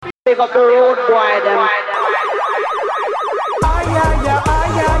Pick up the road boy them.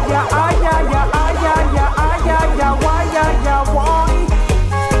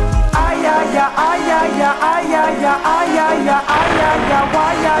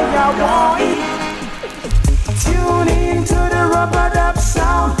 Tune in to the rub-a-dub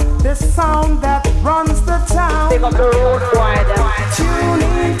sound, the sound that runs the town. Pick up the road boy them. Tune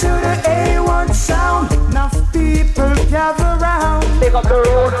in to the A1 sound, enough people gather round. Pick up the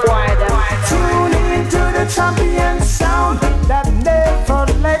road boy them. Tune in to the champion sound that never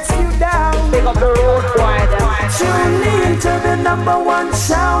lets you down. Pick up the road boy them. Tune in to the number one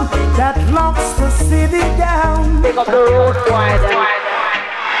sound that locks the city down. Pick up the road boy them.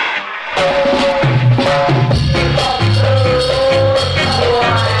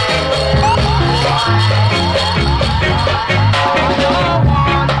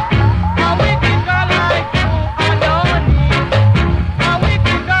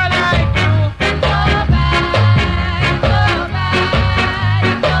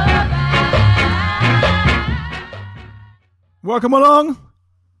 Welcome along.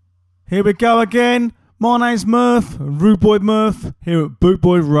 Here we go again. My name's Murph, Rudeboy Murph, here at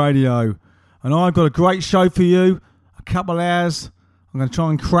Bootboy Radio. And I've got a great show for you. A couple hours. I'm going to try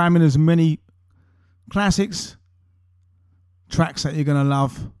and cram in as many classics, tracks that you're going to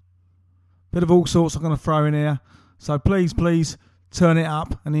love. Bit of all sorts I'm going to throw in here. So please, please turn it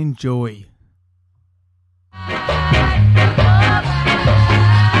up and enjoy.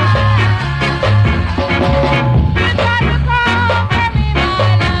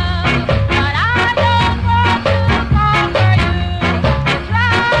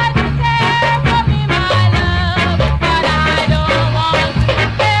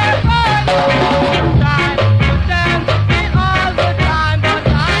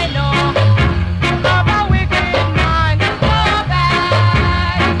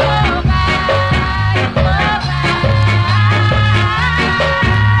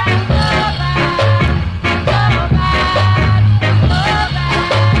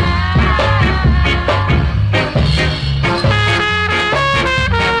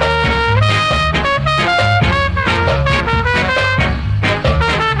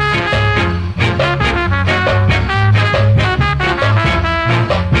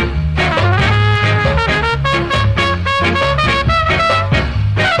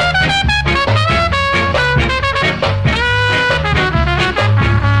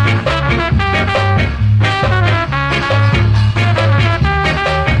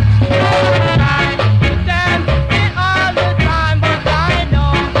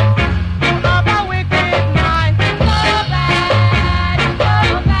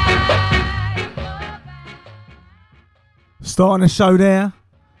 Starting the show there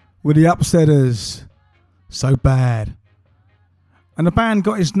with the Upsetters, So Bad. And the band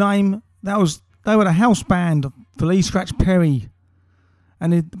got its name, they were the house band for Lee Scratch Perry.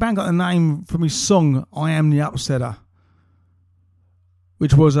 And the band got the name from his song, I Am the Upsetter.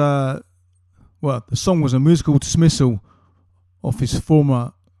 Which was the song was a musical dismissal of his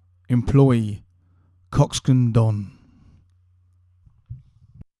former employee, Coxcomb Don.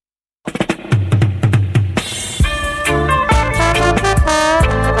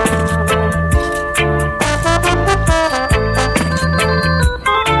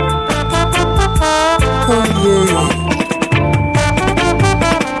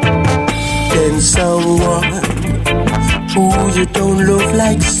 Can someone who you don't love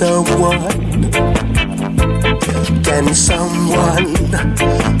like someone? Can someone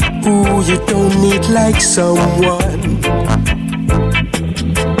who you don't need like someone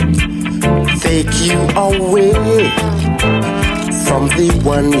take you away from the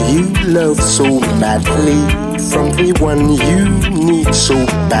one you love so madly, from the one you need so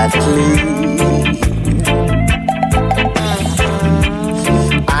badly?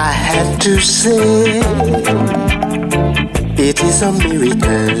 I have to say, it is a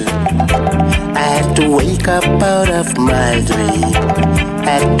miracle. I had to wake up out of my dream.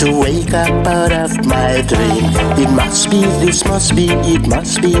 Had to wake up out of my dream. It must be, this must be, it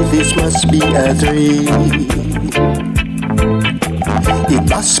must be, this must be a dream. It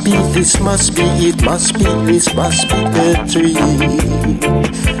must be, this must be, it must be, this must be a dream.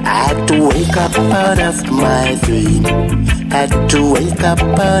 I had to wake up out of my dream. Had to wake up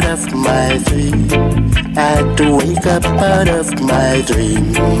out of my dream. Had to wake up out of my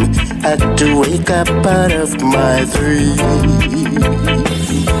dream. Had to wake up out of my dream.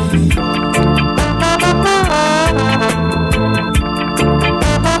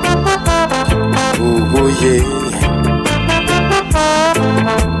 Oh yeah.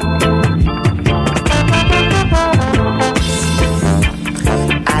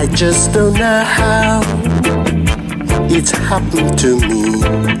 I just don't know how it's happened to me.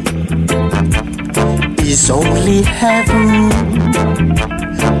 It's only heaven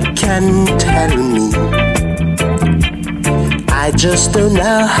can tell me. I just don't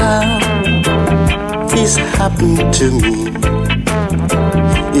know how it's happened to me.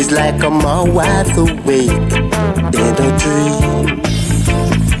 It's like I'm all wide awake in a dream.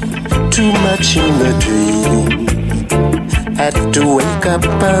 Too much in a dream. Had to wake up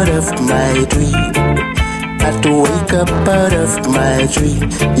out of my dream. Had to wake up out of my dream.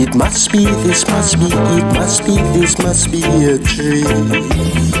 It must be, this must be, it must be, this must be a dream.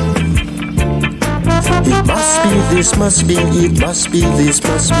 It must be, this must be, it must be, this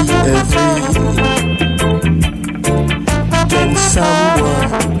must be a dream. Then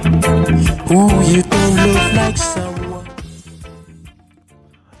someone who you don't look like someone.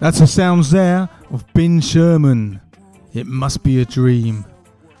 That's the sounds there of Ben Sherman. It must be a dream.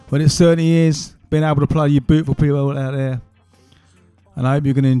 Well, it certainly is. Being able to play you beautiful people out there. And I hope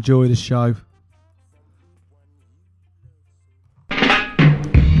you're going to enjoy the show.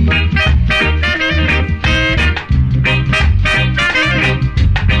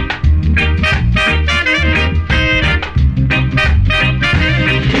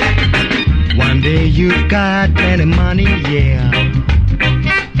 One day you've got plenty money, yeah.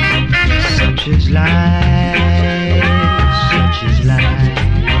 Such is life, such is life.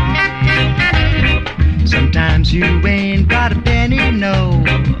 Sometimes you ain't got a penny, no.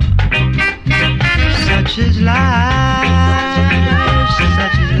 Such is life,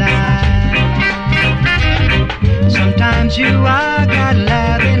 such is life. Sometimes you are got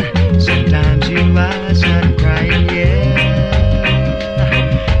laughing, sometimes you are sad crying, yeah.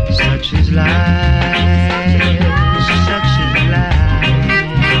 Such is life, such is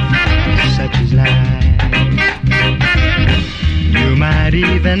life, such is life. You might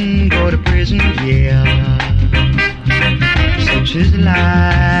even go to prison, yeah. Such is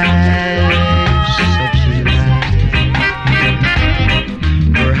life, such is life.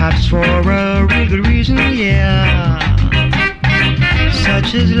 Perhaps for a real good reason, yeah.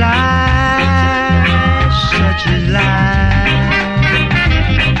 Such is life, such is life.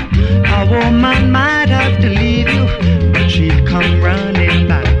 A woman might have to leave you, but she'll come running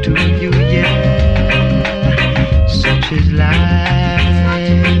back to you, yeah. Such is life,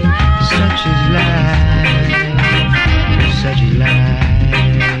 such is life, such is life.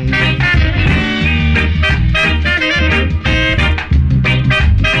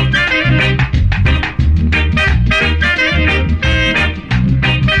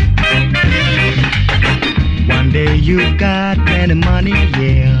 One day you've got plenty money,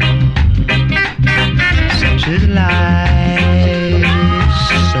 yeah. Such is life,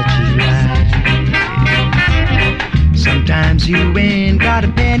 such is life. Sometimes you ain't got a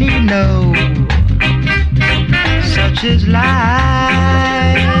penny, no. Such is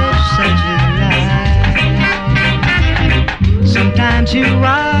life, such is life. Sometimes you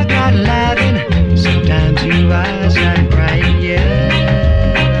are got laughing, sometimes you are sad crying, yeah.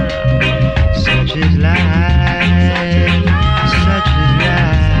 Such is life, such is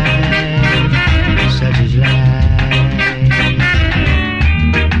life, such is life.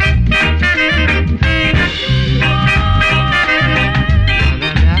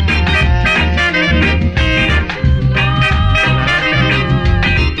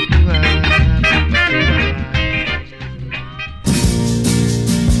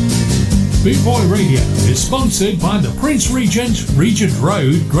 Bootboy Radio is sponsored by the Prince Regent, Regent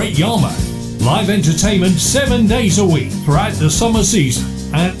Road, Great Yarmouth. Live entertainment 7 days a week throughout the summer season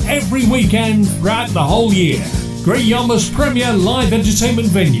and every weekend throughout the whole year. Great Yarmouth's premier live entertainment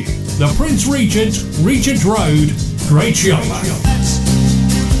venue, the Prince Regent, Regent Road, Great Yarmouth.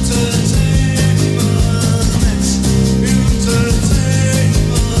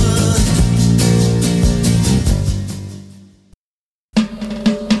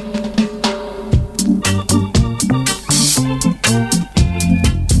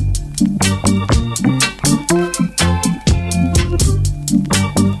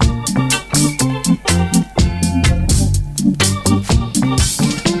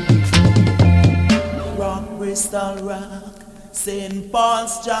 St.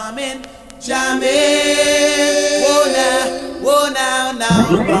 Paul's jamming, jamming. Whoa now,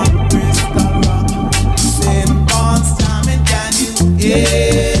 rock, Bristol rock. St. Paul's jamming, can you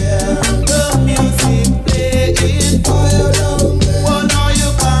hear the music playing? Fire down there. Oh no,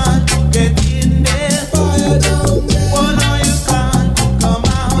 you can't get in there. Fire down there. Oh no, you can't come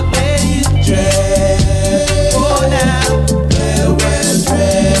out there. You dress. Oh now, they're well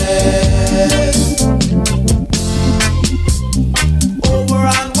dressed. Over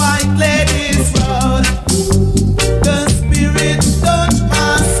and wide.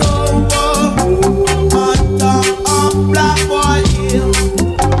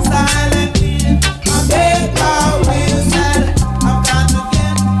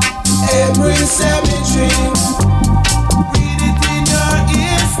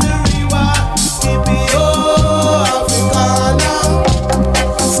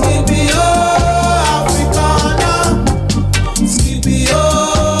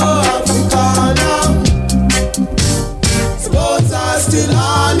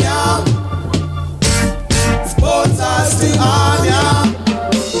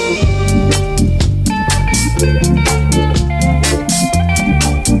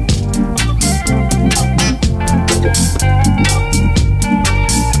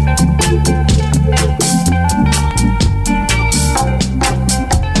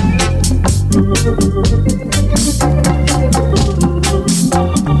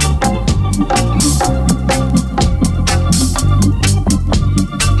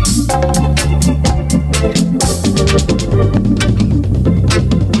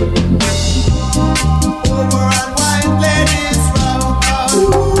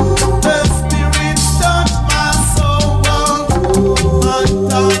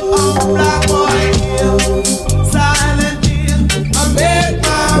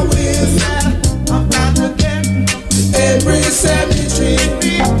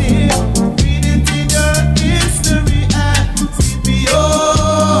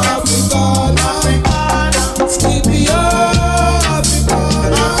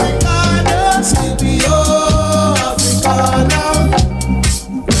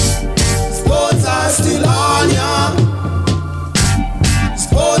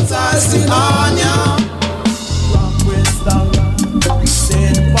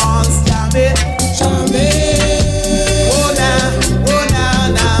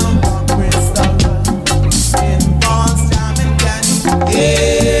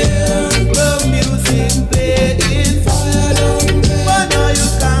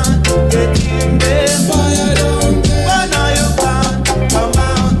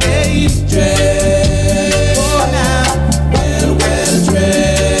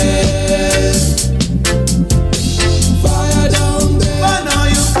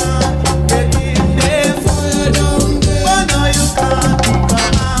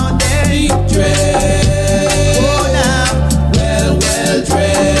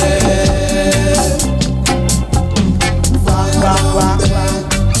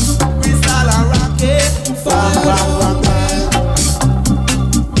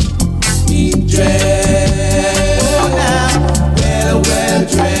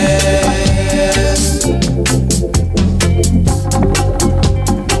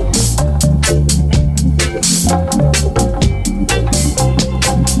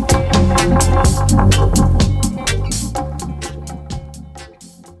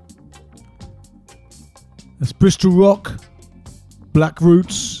 Bristol Rock, Black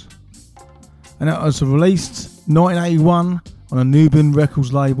Roots, and that was released 1981 on a Nubian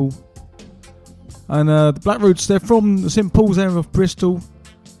Records label. And the Black Roots, they're from the St Paul's area of Bristol,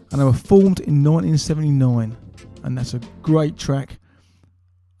 and they were formed in 1979. And that's a great track.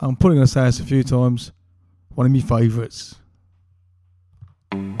 I'm probably going to say this a few times. One of my favourites.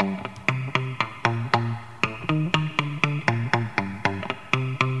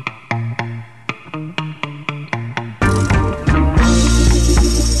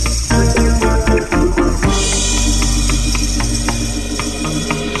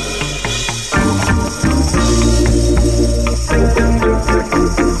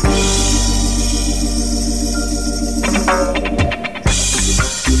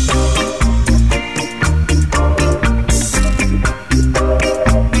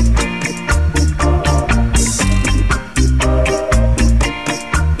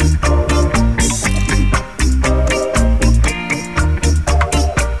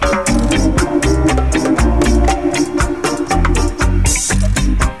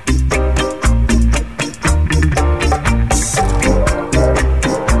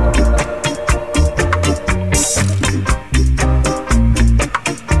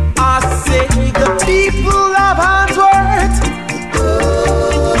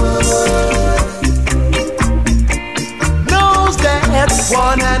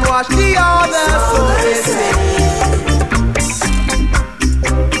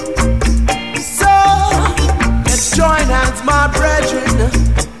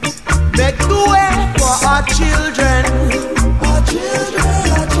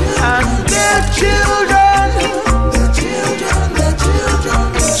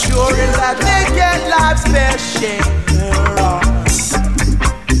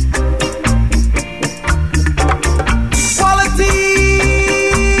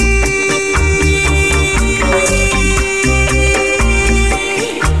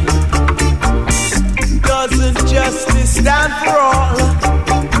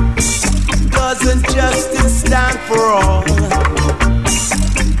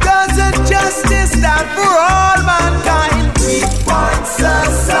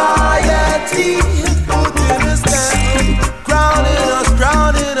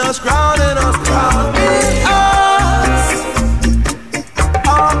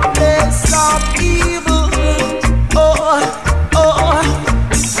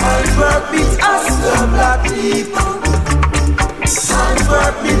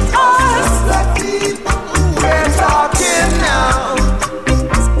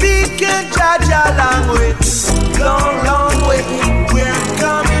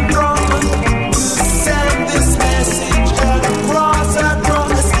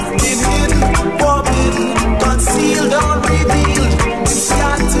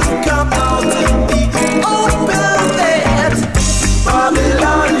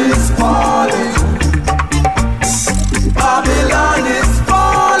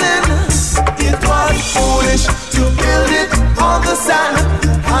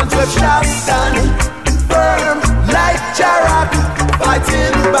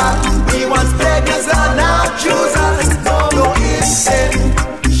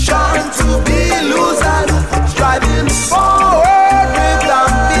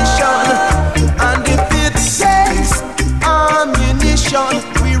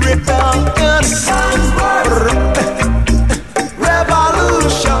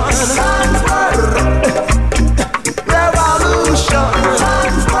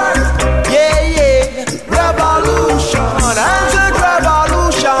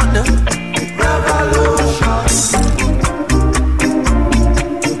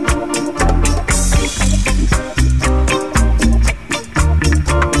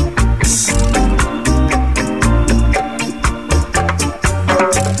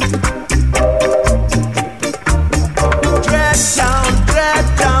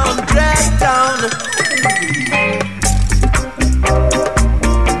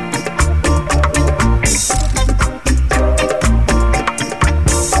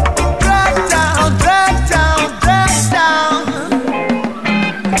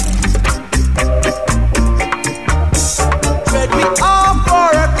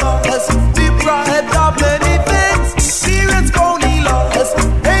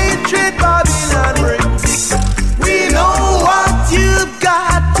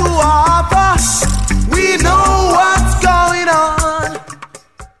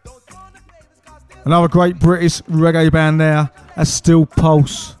 Another great British reggae band there, that's Still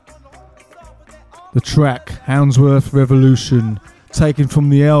Pulse. The track, Houndsworth Revolution, taken from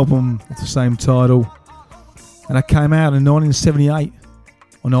the album of the same title. And that came out in 1978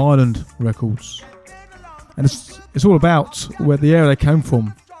 on Island Records. and it's all about where the area they came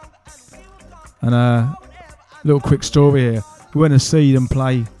from. And a little quick story here. We went to see them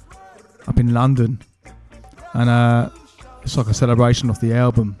play up in London, and it's like a celebration of the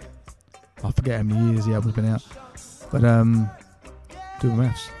album. I forget how many years the album's been out, but doing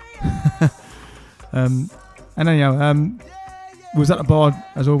maths. And anyhow, we was at the bar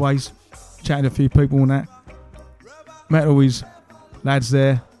as always, chatting to a few people and that. Met all these lads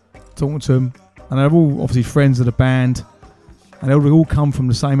there, talking to them, and they're all obviously friends of the band, and they all come from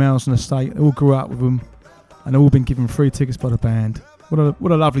the same house and estate. They all grew up with them, and they've all been given free tickets by the band. What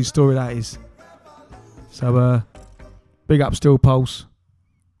a lovely story that is. So big up Steel Pulse,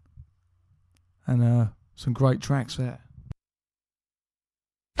 and some great tracks there.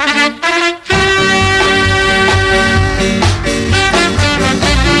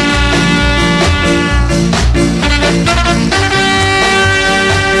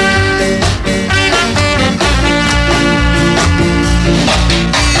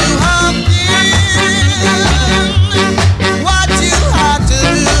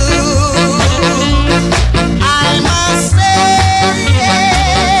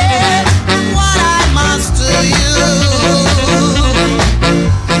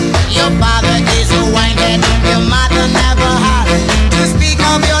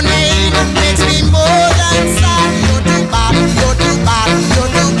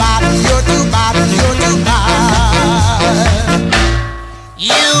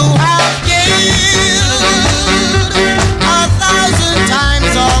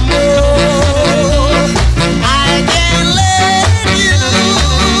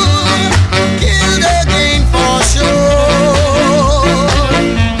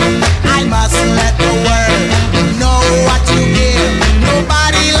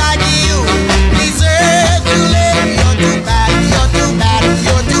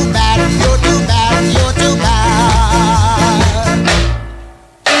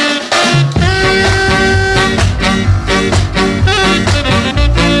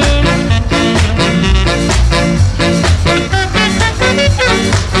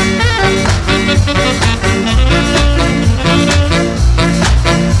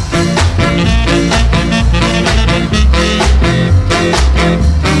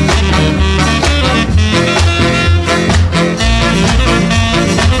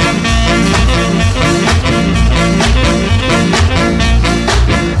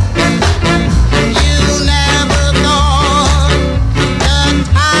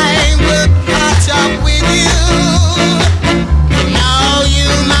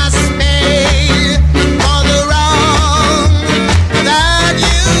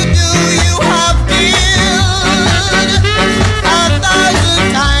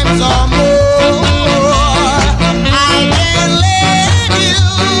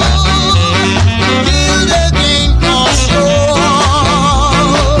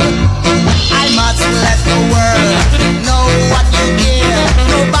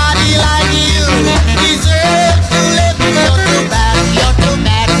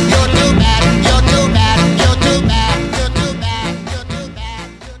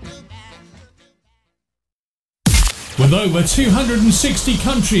 With over 260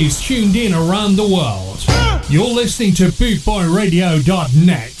 countries tuned in around the world, you're listening to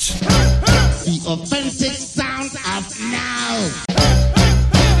bootboyradio.net. The authentic sound of now.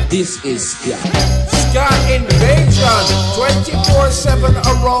 This is Ska. Ska Invasion, 24/7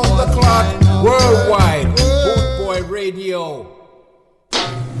 around the clock, worldwide. Bootboy Radio.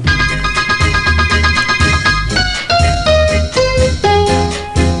 Rude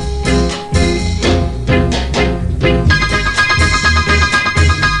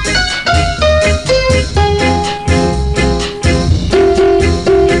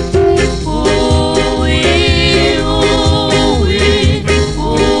boy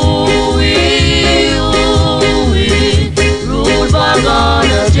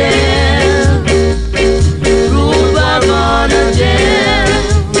gonna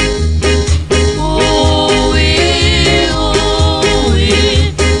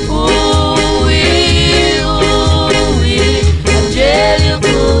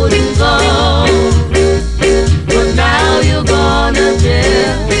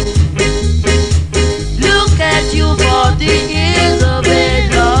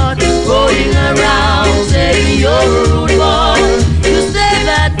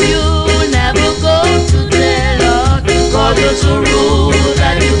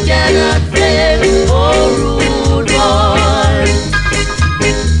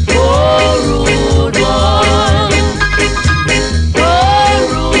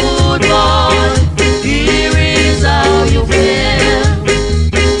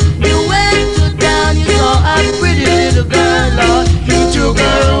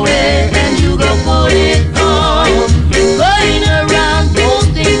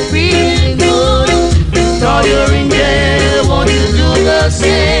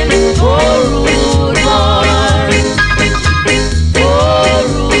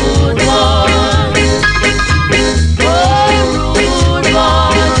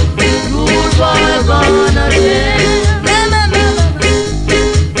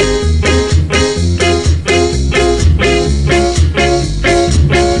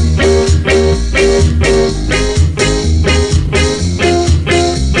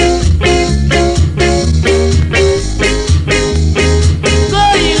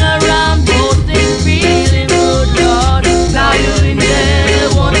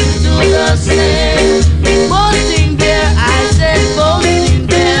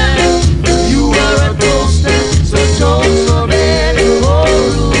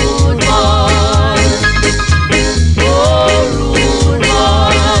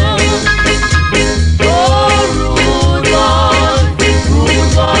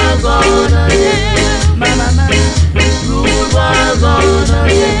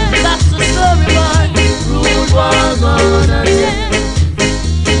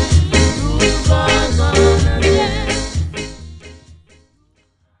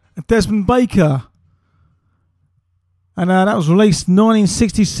Desmond Baker. And that was released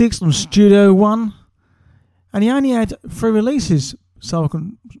 1966 on Studio One. And he only had 3 releases, so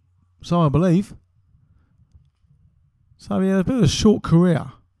I believe. So he had a bit of a short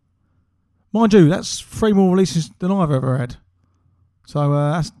career. Mind you, that's 3 more releases than I've ever had. So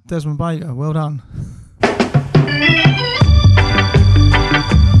that's Desmond Baker. Well done.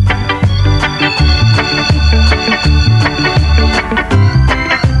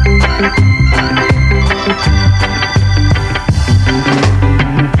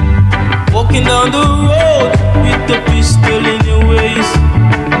 Walking down the road with the pistol in your waist,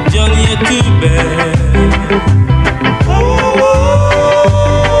 Johnny, you're too bad.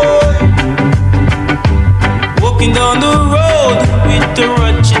 Walking down the road with the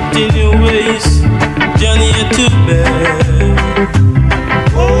ratchet in your waist, Johnny, you're too bad.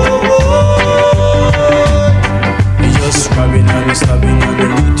 You're just robbing and stabbing and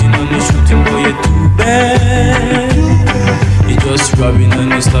looting and shooting, boy, you're too bad. You're just robbing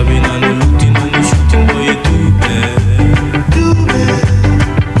and stabbing and looting and shooting, boy, you're too bad.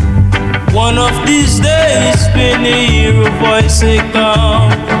 One of these days, when you hear a voice say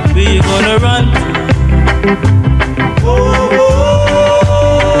come, where you gonna run to?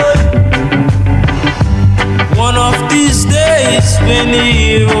 One of these days, when you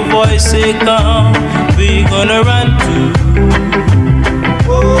hear a voice say come, where you gonna run to?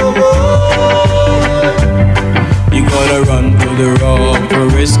 You gotta run to the rock for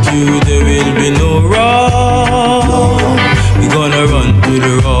rescue, there will be no rock. You gonna run to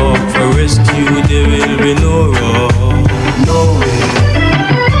the rock for rescue, there will be no rock. No way.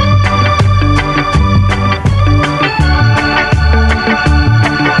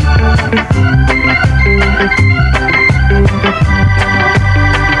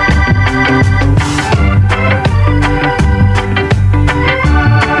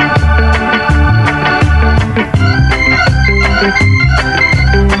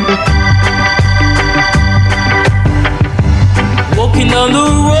 Walking down the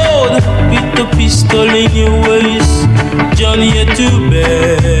road with the pistol in your waist, Johnny, you're too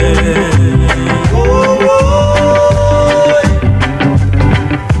bad.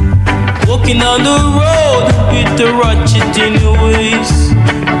 Walking down the road with the ratchet in your waist,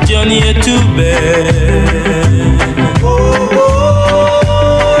 Johnny, you're too bad.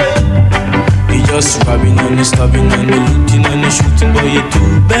 You're just robbing and stabbing and looting and shooting, boy, you're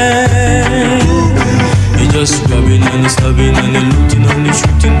too bad. You're just robbing and stabbing and looting and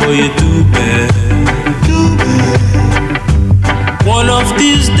shooting, boy, you're too bad. One of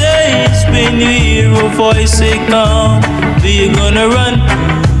these days, when you hear a voice say come, where you gonna run to?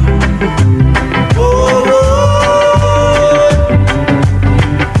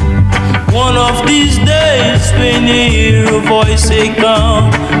 One of these days, when you hear a voice say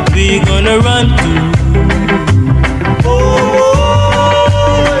come, where you gonna run to?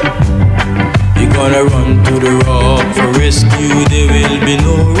 You're gonna run to the rock for rescue, there will be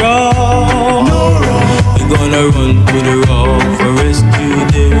no rock. You're gonna run to the rock for rescue,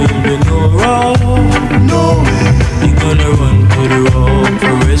 there will be no rock. You're gonna run to the rock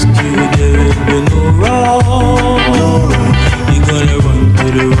for rescue, there will be no rock. You're gonna run to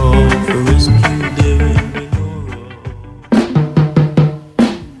the rock for rescue, there will be no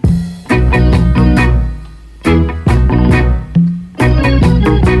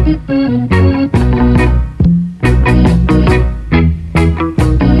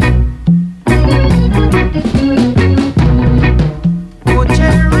Oh,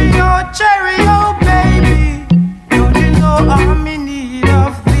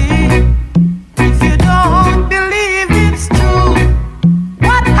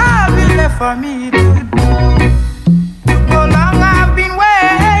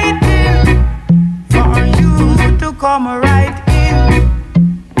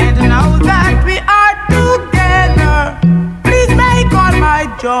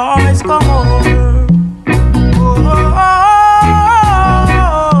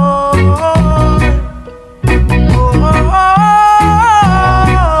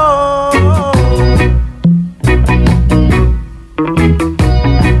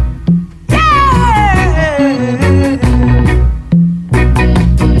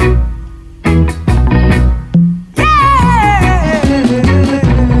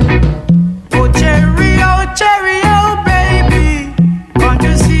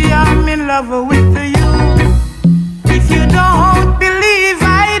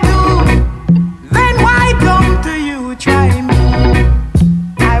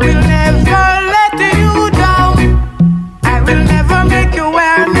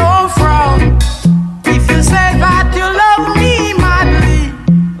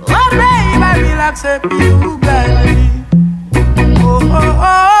 accept you gladly. Oh, oh,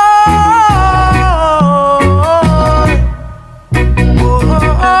 oh, oh, oh, oh,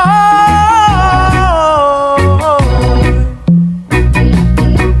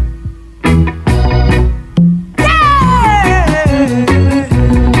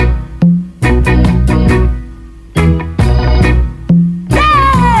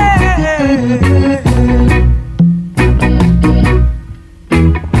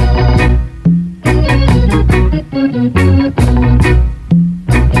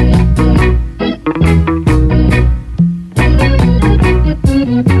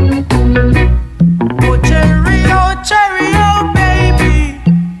 cherry, oh baby,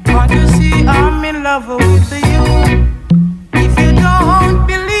 can't you see I'm in love with you? If you don't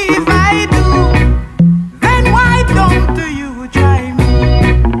believe I do, then why don't you try me?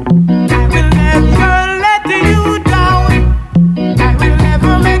 I will never let you down, I will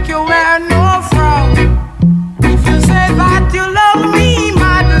never make you wear no frown. If you say that you love me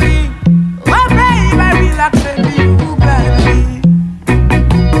madly, well babe, I will accept you gladly.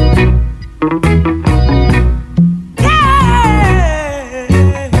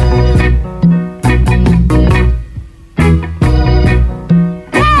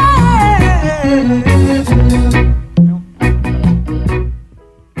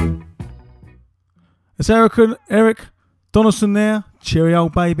 It's Eric Donaldson there, Cherry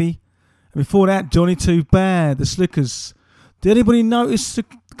Old Baby. And before that, Johnny Too Bad, The Slickers. Did anybody notice the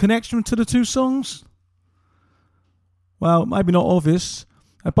connection to the two songs? Well, maybe not obvious.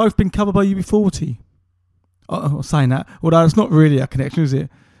 They've both been covered by UB40. I'm saying that, although it's not really a connection, is it?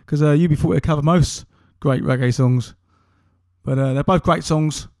 Because UB40 cover most great reggae songs. But they're both great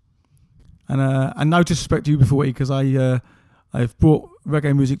songs. And no disrespect to UB40, because I've brought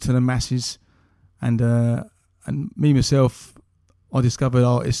reggae music to the masses. And me myself, I discovered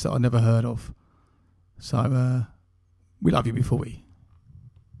artists that I never heard of. So we love UB40.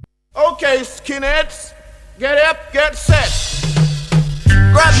 Okay, skinheads, get up, get set.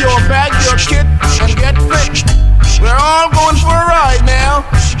 Grab your bag, your kit, and get fit. We're all going for a ride now.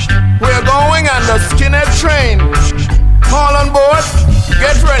 We're going on the skinhead train. All on board,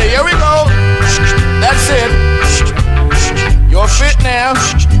 get ready, here we go. That's it. You're fit now.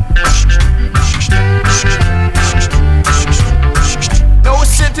 No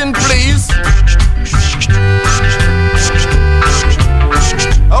sitting, please.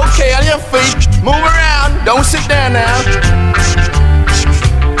 Okay, on your feet, move around, don't sit down now.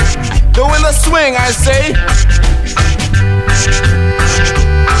 Doing the swing, I say.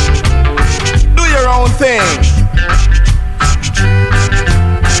 Do your own thing.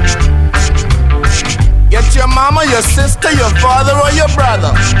 Get your mama, your sister, your father, or your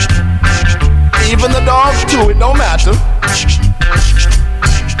brother. Even the dog too, it don't matter.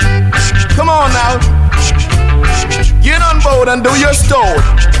 Come on now. Get on board and do your stole.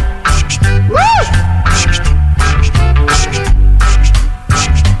 Woo!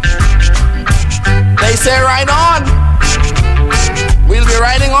 They say right on. We'll be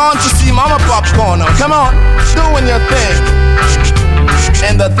riding on to see Mama Popcorn. Now, come on, doing your thing.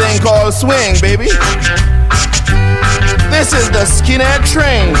 And the thing called swing, baby. This is the skinhead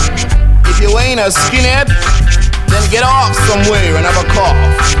train. If you ain't a skinhead, then get off somewhere and have a cough.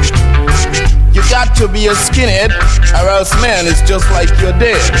 You got to be a skinhead, or else man, it's just like you're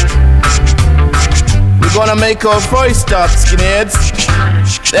dead. We're gonna make our voice stop, skinheads.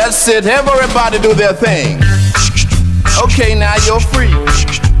 That's it, everybody do their thing. Okay, now you're free.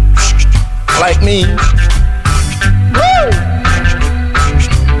 Like me. Woo!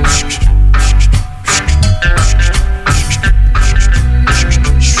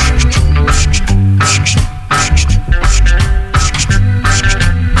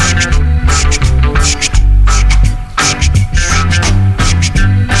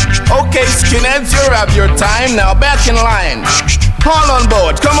 Okay, skinheads, you have your time. Now back in line. All on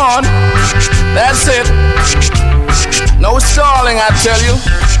board, come on. That's it. No stalling, I tell you.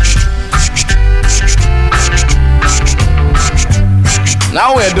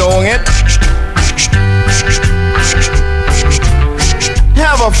 Now we're doing it.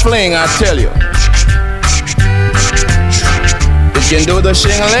 Have a fling, I tell you. You can do the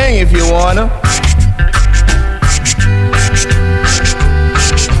shing-a-ling if you wanna.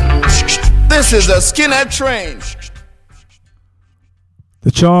 This is a skinhead train. The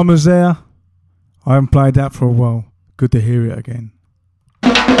Charmers there. I haven't played that for a while. Good to hear it again.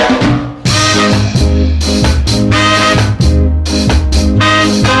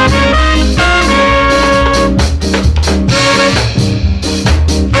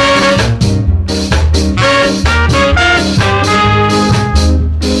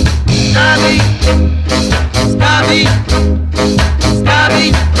 Scabby,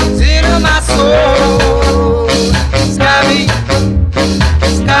 Scabby, it's in my soul. Scabby,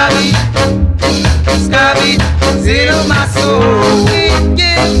 Scabby, Scabby, it's in my soul.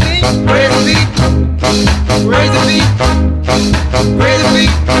 Give me crazy beat, crazy beat, crazy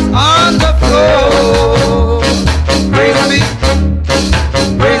beat on the floor. Crazy beat,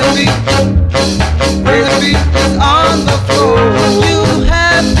 crazy beat, crazy beat is on the floor. You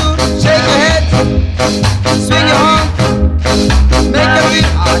have to shake your head, swing your arm, make a beat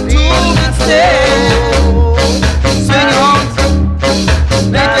to instead. Swing your arms,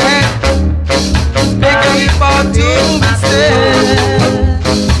 make your head, make a beat for two instead.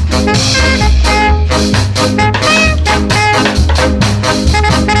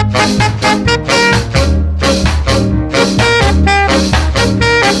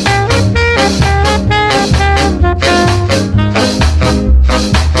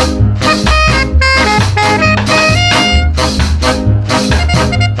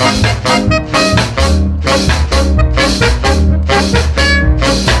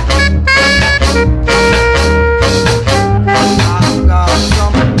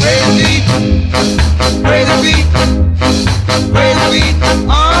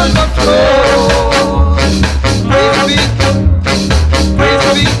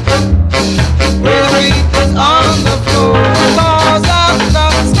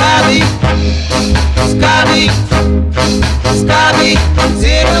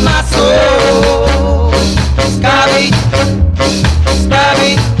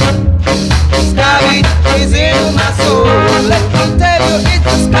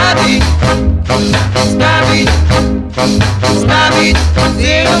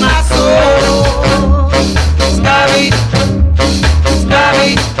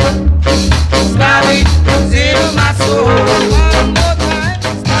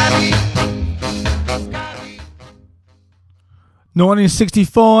 No,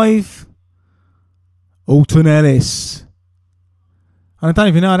 1965, Alton Ellis. And I don't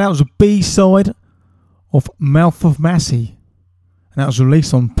even know, that was a B-side of Mouth of Massey. And that was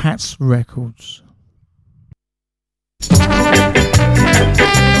released on Pat's Records.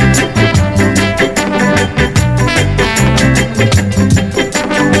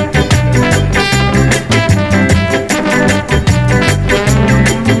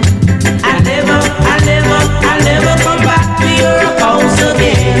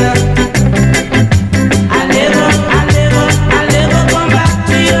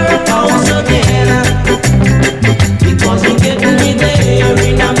 Because you're getting me there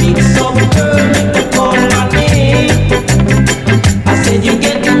in a mix of girl.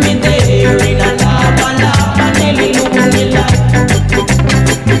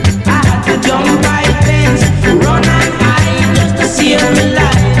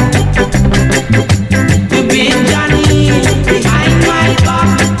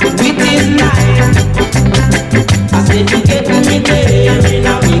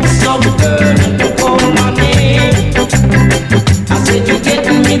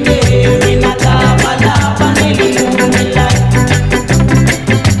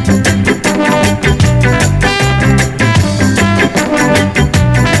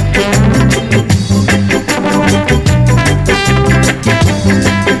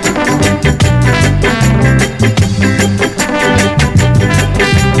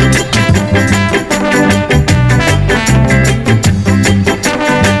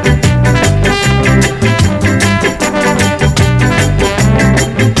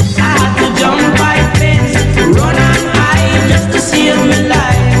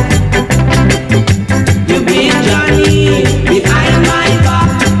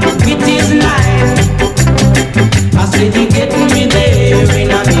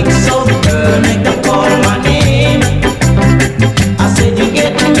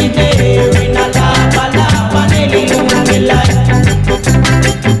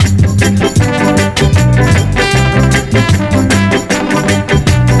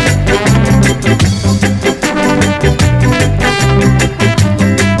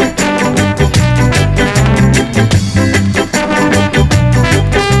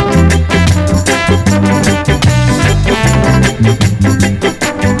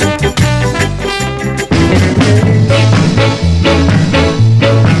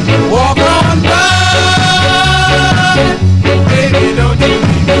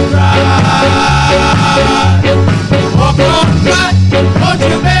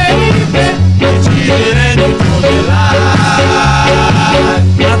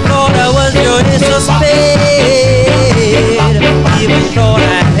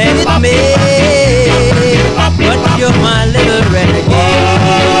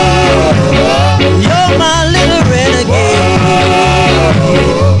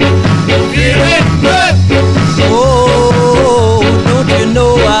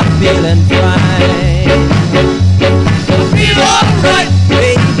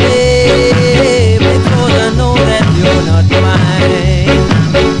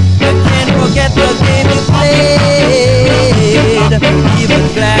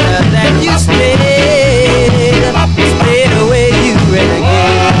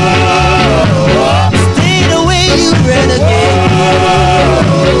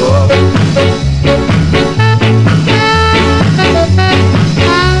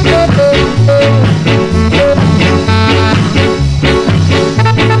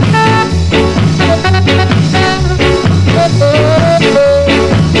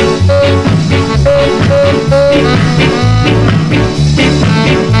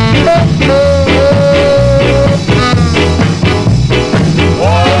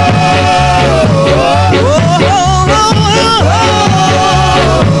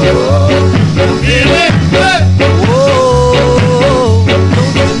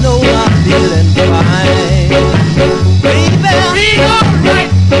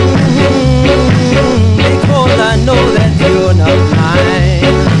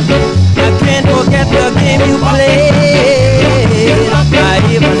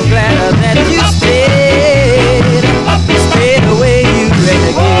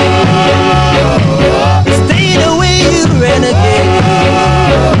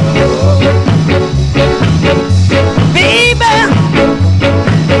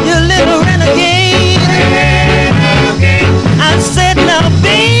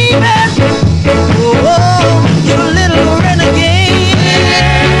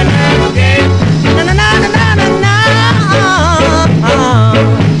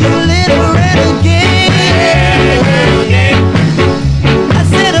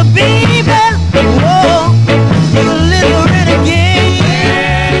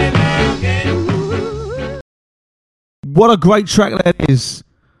 What a great track that is.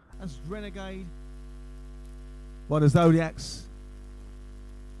 That's Renegade by the Zodiacs.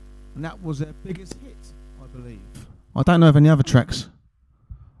 And that was their biggest hit, I believe. I don't know of any other tracks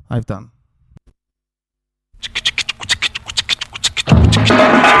they've done.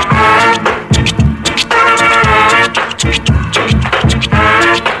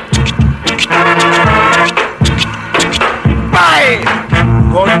 Bye!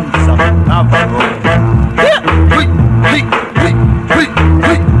 Guns of Navarro.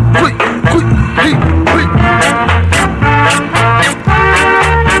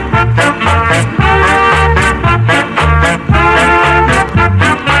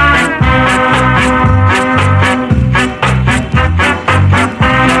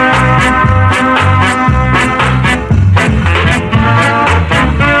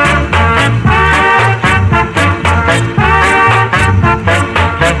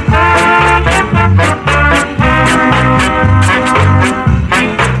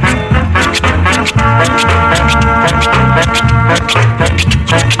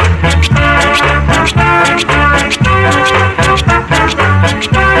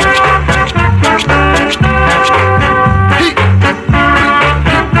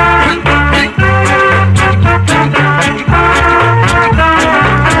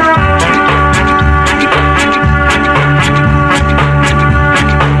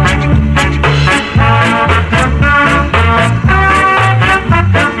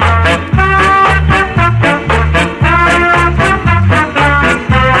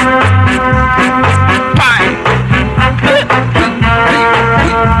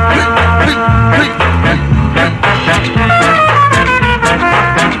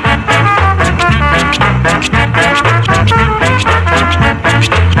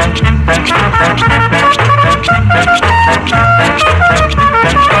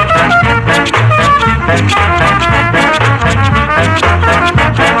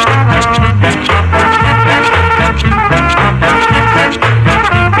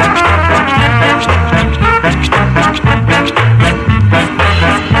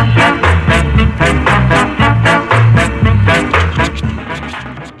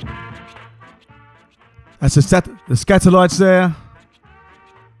 That's the Scatterlights there.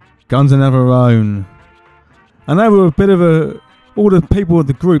 Guns of Navarone. And they were a bit of all the people of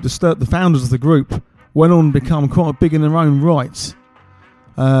the group, the founders of the group, went on to become quite big in their own right.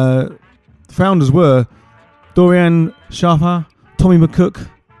 The founders were Dorian Sharper, Tommy McCook,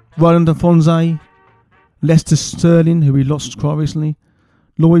 Roland Afonso, Lester Sterling, who we lost quite recently,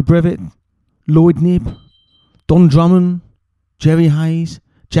 Lloyd Brevitt, Lloyd Knibb, Don Drummond, Jerry Hayes,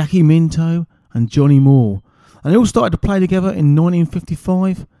 Jackie Minto, and Johnny Moore. And they all started to play together in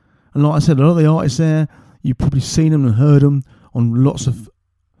 1955. And like I said, a lot of the artists there, you've probably seen them and heard them on lots of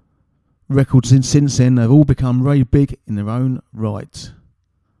records since then. They've all become very big in their own right.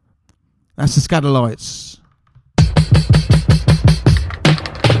 That's the Scatterlights.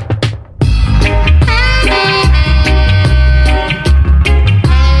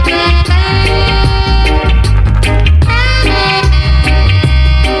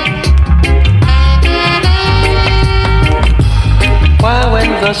 Why when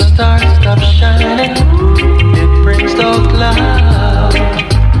the stars stop shining, it brings the cloud.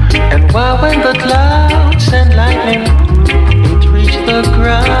 And why when the clouds and lightning, it reach the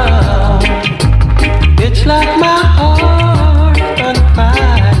ground. It's like my heart on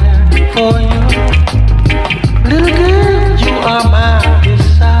fire for you. Little girl, you are my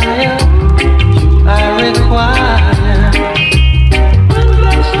desire, you I require. When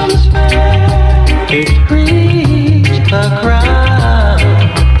blossoms fail, it reach the ground.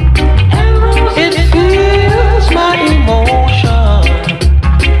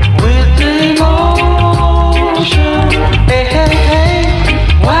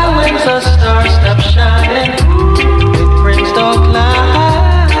 Shining.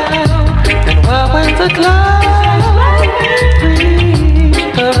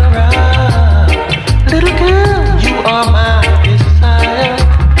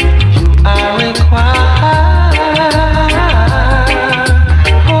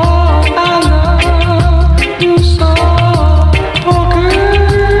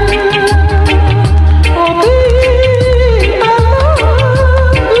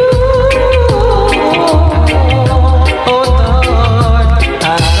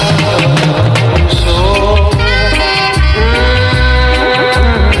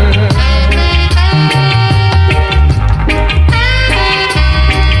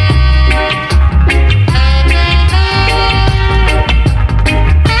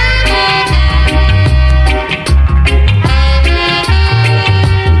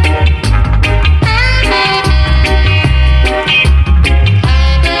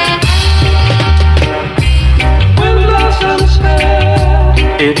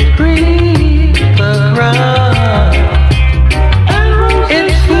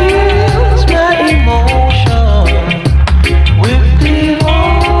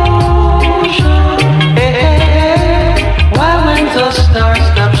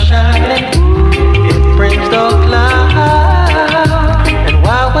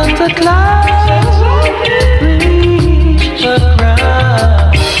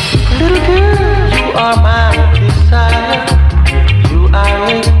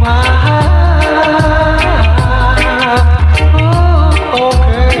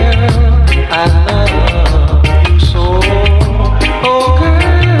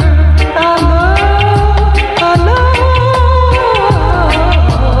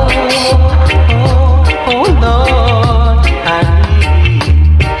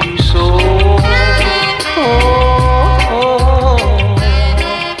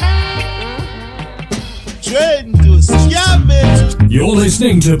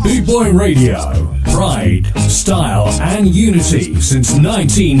 listening to Boot Boy Radio. Pride, style, and unity since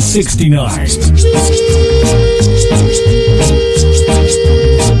 1969.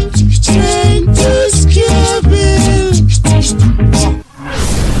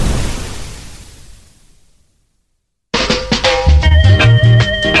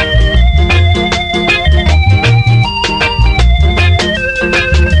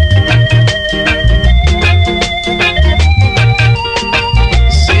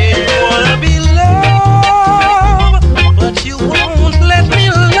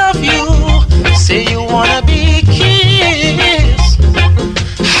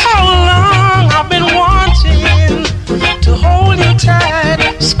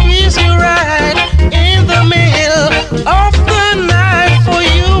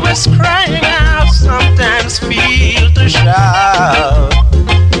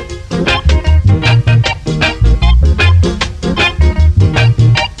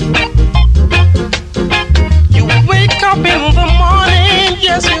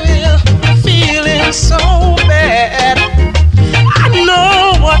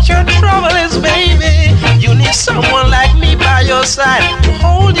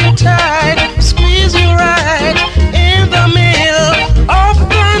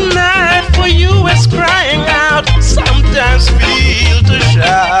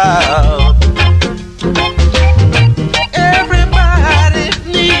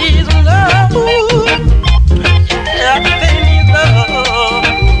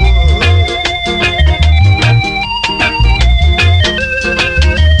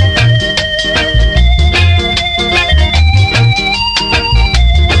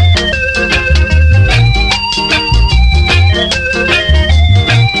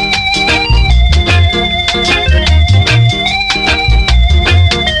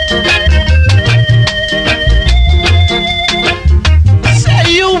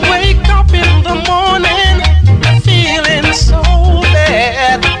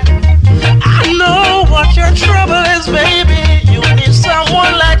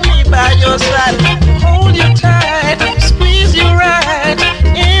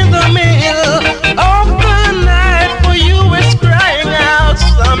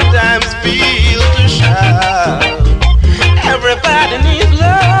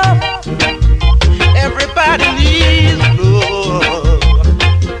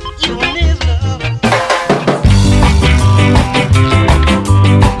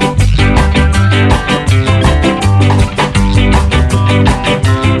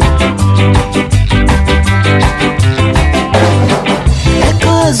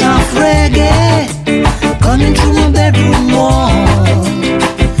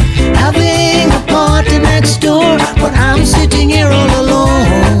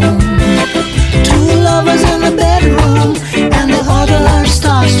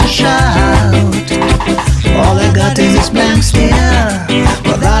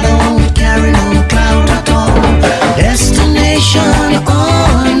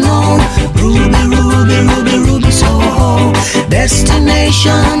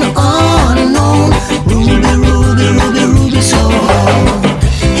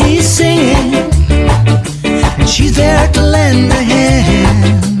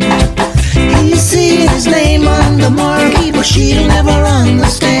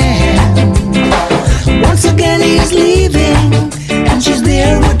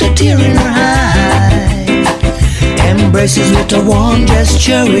 With a warm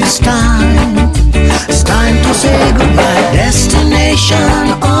gesture, it's time to say goodbye.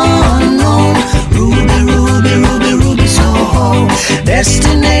 Destination unknown, Ruby, Ruby, Ruby, Ruby, Soho.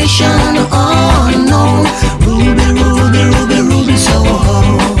 Destination unknown, Ruby, Ruby, Ruby, Ruby, Soho.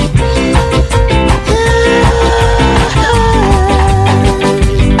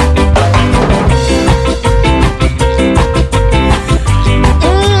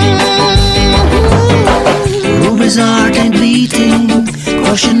 Ruby's heart ain't beating,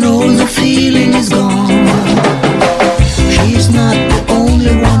 'cause she knows the feeling is gone. She's not the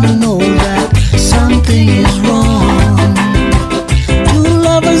only one to know that something is wrong. Two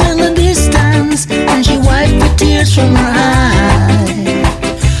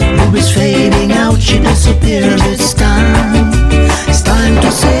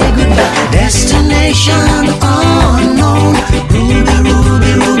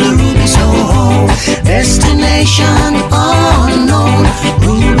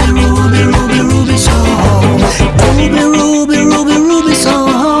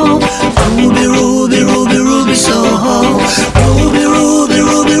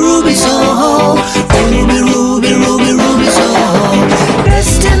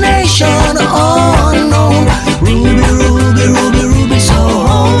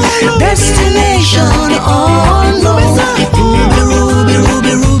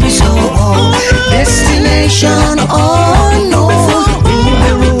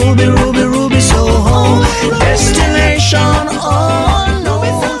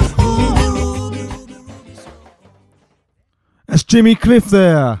Jimmy Cliff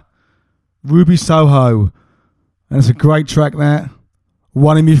there. Ruby Soho. And it's a great track, that.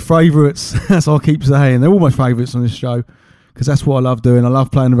 One of my favourites. That's what I keep saying. They're all my favourites on this show. Because that's what I love doing. I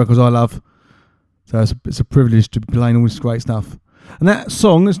love playing the records I love. So it's a privilege to be playing all this great stuff. And that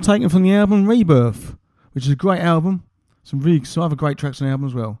song is taken from the album Rebirth, which is a great album. Some other great tracks on the album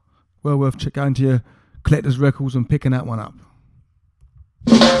as well. Well worth going to your collector's records and picking that one up.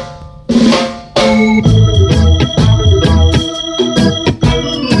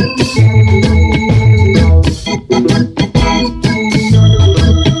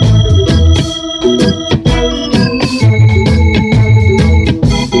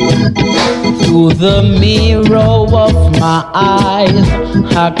 Through the mirror of my eyes,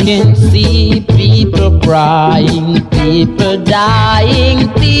 I can see people crying, people dying,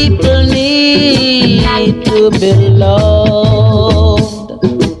 people need to be loved.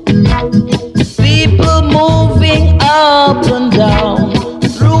 People moving up and down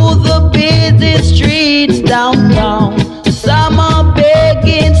through the busy streets downtown. Some are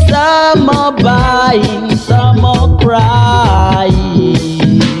begging, some are buying, some are crying.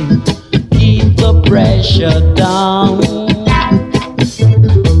 Keep the pressure down.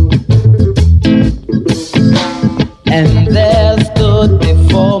 And there stood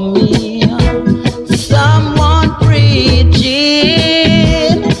before me someone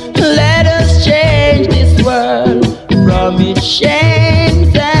preaching, let us change this world from its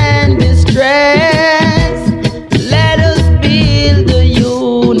shames and distress. Let us build a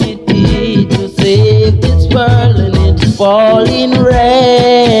unity to save this world and its falling race.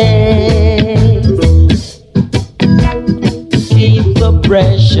 Keep the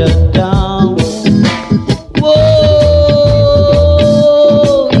pressure down.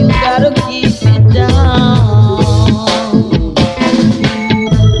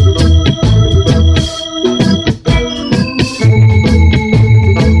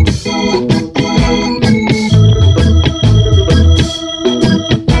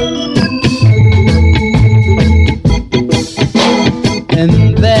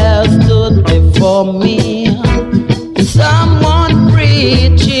 Me, someone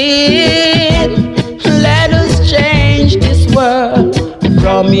preaching, let us change this world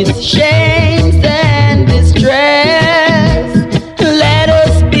from its shames and distress. Let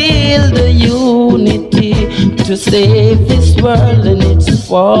us build a unity to save this world and its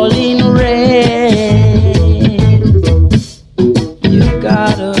falling race. You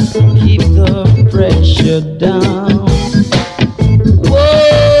gotta keep the pressure down.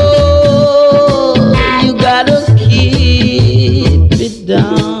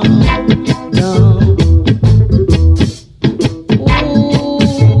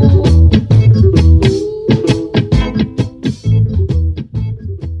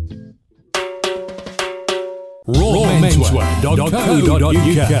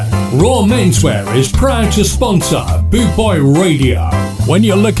 Raw Menswear is proud to sponsor Bootboy Radio. When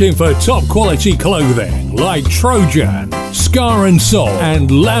you're looking for top quality clothing like Trojan, Scar and Soul and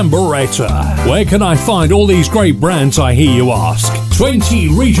Lamberetta, where can I find all these great brands, I hear you ask? 20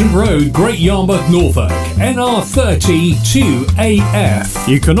 Regent Road, Great Yarmouth, Norfolk, NR30 2AF.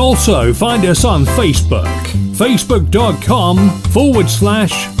 You can also find us on Facebook,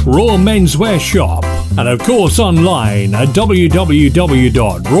 facebook.com/Raw Menswear Shop. And of course online at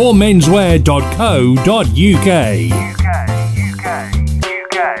www.rawmenswear.co.uk.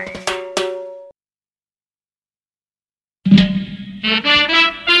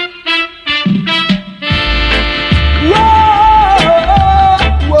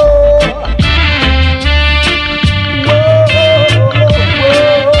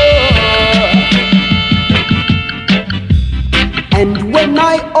 And when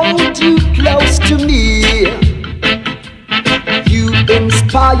I hold you close to me, you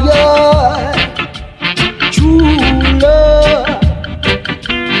inspire true love.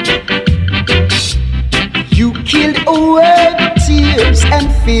 You killed away tears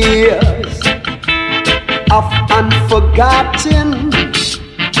and fears of unforgotten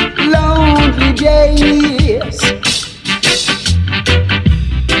lonely days.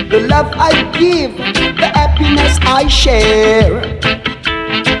 The love I give, the happiness I share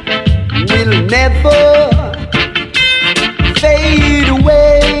will never fade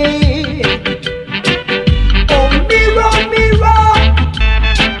away. Oh, mirror, mirror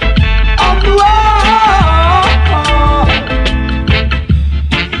on the wall,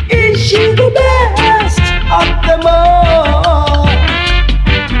 is she the best of them all?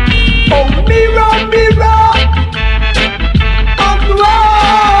 Oh, mirror, mirror on the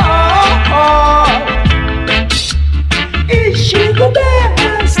wall, is she the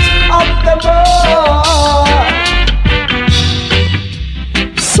best of them all?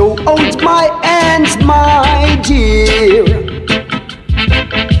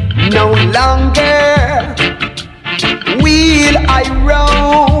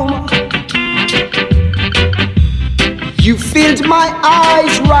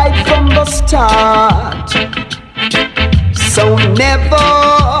 eyes right from the start. So never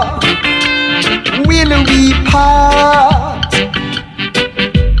will we part.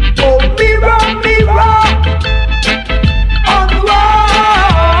 Oh, mirror, mirror on the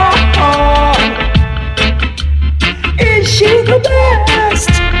wall, is she the best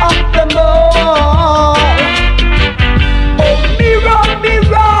of them all? Oh, mirror,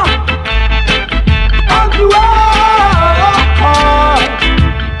 mirror on the wall,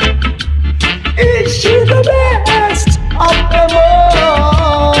 is she the best of them all?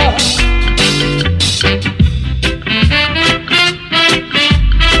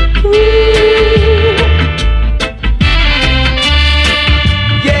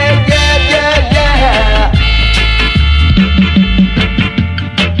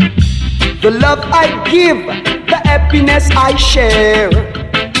 The love I give, the happiness I share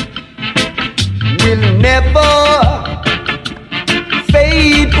will never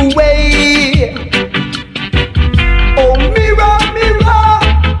fade away. Oh, mirror, mirror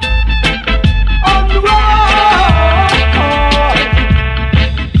on the wall,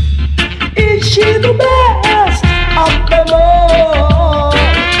 is she the best of them all?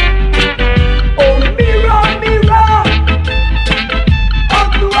 Oh, mirror, mirror on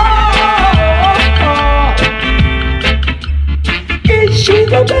the wall, is she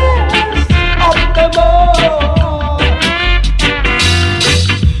the best of them all?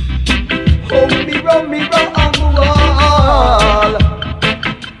 Oh, mirror, mirror on the wall,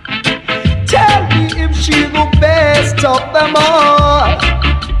 tell me if she's the best of them all.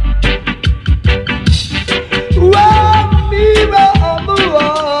 Oh, mirror on the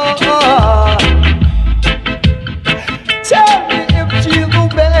wall, tell me if she's the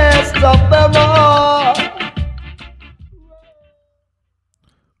best of them all.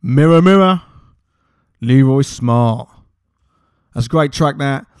 Mirror, Mirror, Leroy Smart. That's a great track,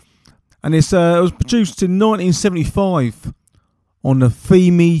 that. And it was produced in 1975 on the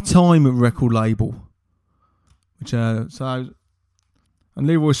Femi Time record label. Which and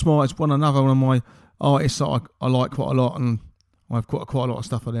Leroy Smart is one of my artists that I like quite a lot, and I have quite a lot of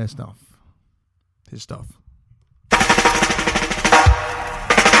stuff of their stuff. His stuff.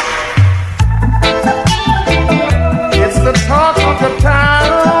 It's the talk of the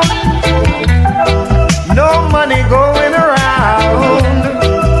town. No money going around.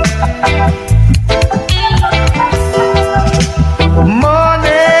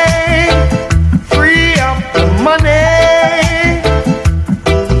 Money, free up the money.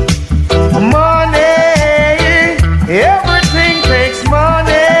 Money, everything takes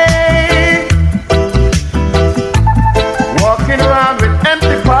money. Walking around with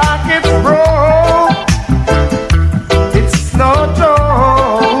empty pockets, bro. It's no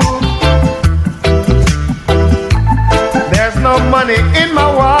joke. There's no money in my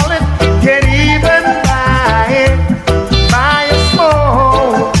wallet. Can't even buy a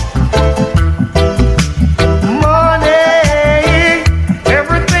smoke. Money,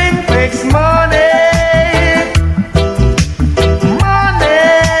 everything takes money. Money,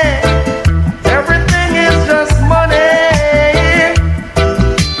 everything is just money.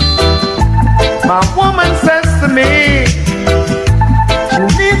 My woman says to me, she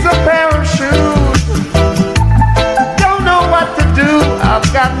needs a pair of shoes. Don't know what to do, I've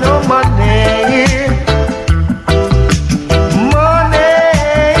got no money. Money,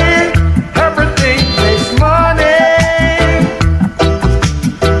 everything takes money.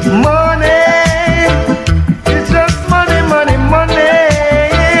 Money, it's just money, money, money.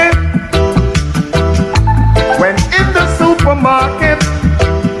 When in the supermarket,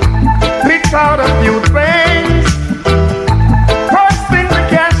 picked out a few things. First thing the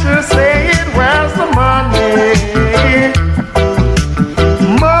cashier said, where's the money?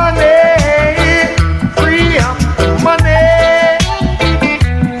 Money, free up the money.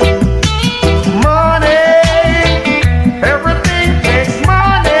 Money, everything takes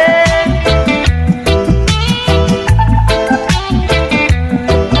money.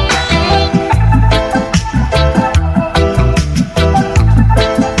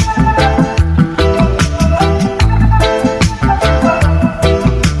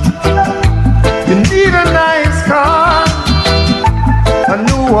 You need a nice car, a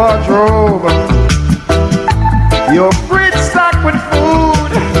new wardrobe, your fridge stocked with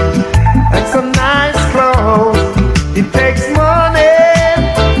food, and some nice clothes. It takes money,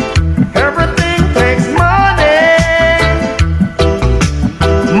 everything takes money.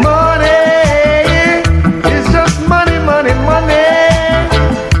 Money is just money, money, money.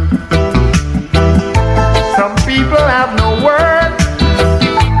 Some people have no work,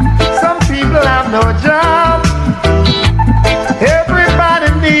 some people have no job.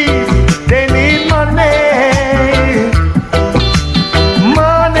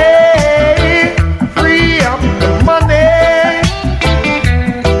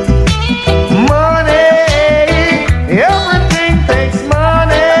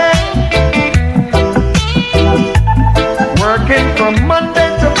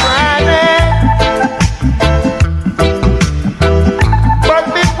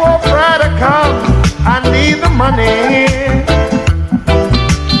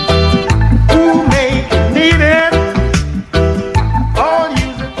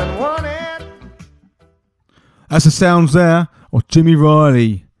 That's the sounds there of Jimmy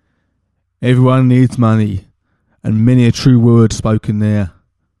Riley. Everyone needs money, and many a true word spoken there.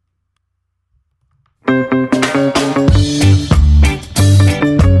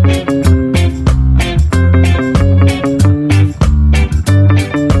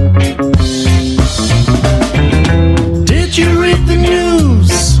 Did you read the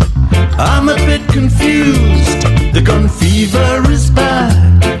news? I'm a bit confused. The gun fever is back.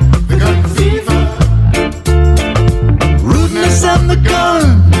 The gun fever. Rudeness and the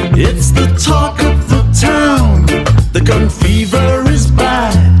gun, it's the talk of the town. The gun fever is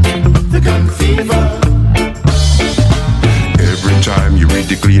back. The gun fever. Every time you read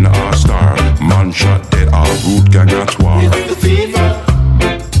the Clean R Star, man shot dead, our root gang at war. It's the fever.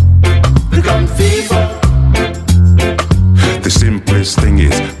 The gun fever. The simplest thing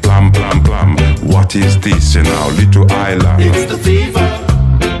is blam blam blam. What is this in our little island? It's the fever.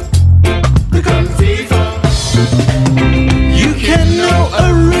 The gun fever. You can know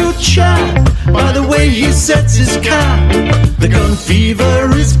a rude chap by the way he sets his cap. The gun fever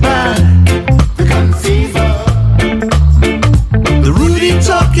is back. The gun fever. The Rudy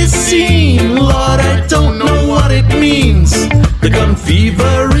talk is seen. Lord, I don't know what it means. The gun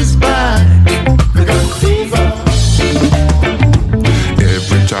fever is back. The gun fever.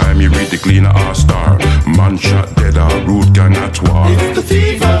 Every time you read the Clean R Star, man shot dead, our root gang at war. It's the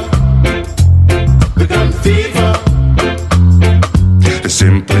fever. The gun fever. The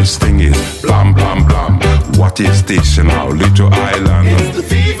simplest thing is blam blam blam. What is this in our little island? It's the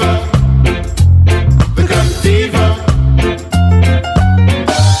fever. The gun fever.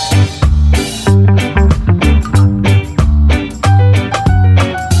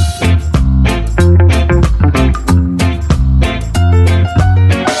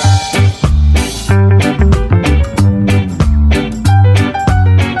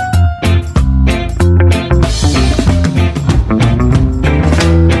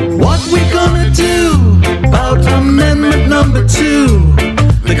 Number 2,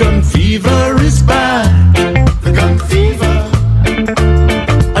 the gun fever is back. The gun fever.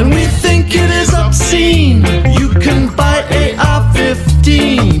 And we think it is obscene. You can buy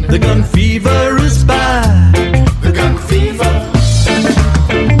AR-15. The gun fever is back. The gun fever.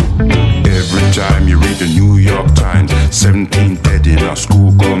 Every time you read the New York Times, 17 dead in a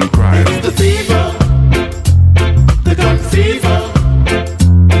school gun crime. It's the fever. The gun fever.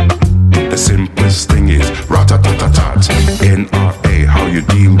 The simplest thing is rat-a-tat-tat-tat. NRA, how you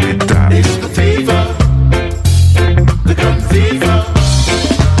deal with that? It's the fever. The gun fever.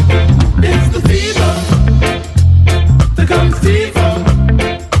 It's the fever. The gun fever.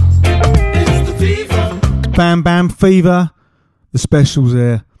 It's the fever. Bam Bam Fever, the specials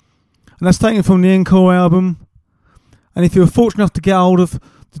there. And that's taken from the Encore album. And if you're fortunate enough to get hold of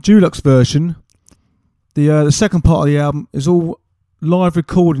the Dulux version, the second part of the album is all live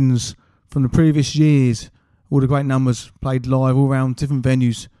recordings from the previous years. All the great numbers played live all around different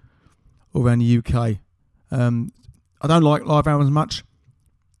venues all around the UK. I don't like live albums much,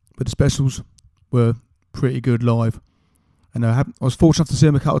 but the specials were pretty good live. And I was fortunate enough to see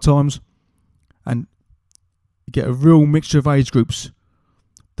them a couple of times, and you get a real mixture of age groups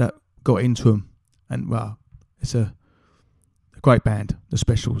that got into them. And wow, it's a great band, the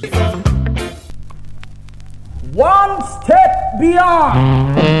specials. One step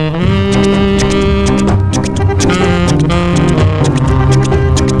beyond.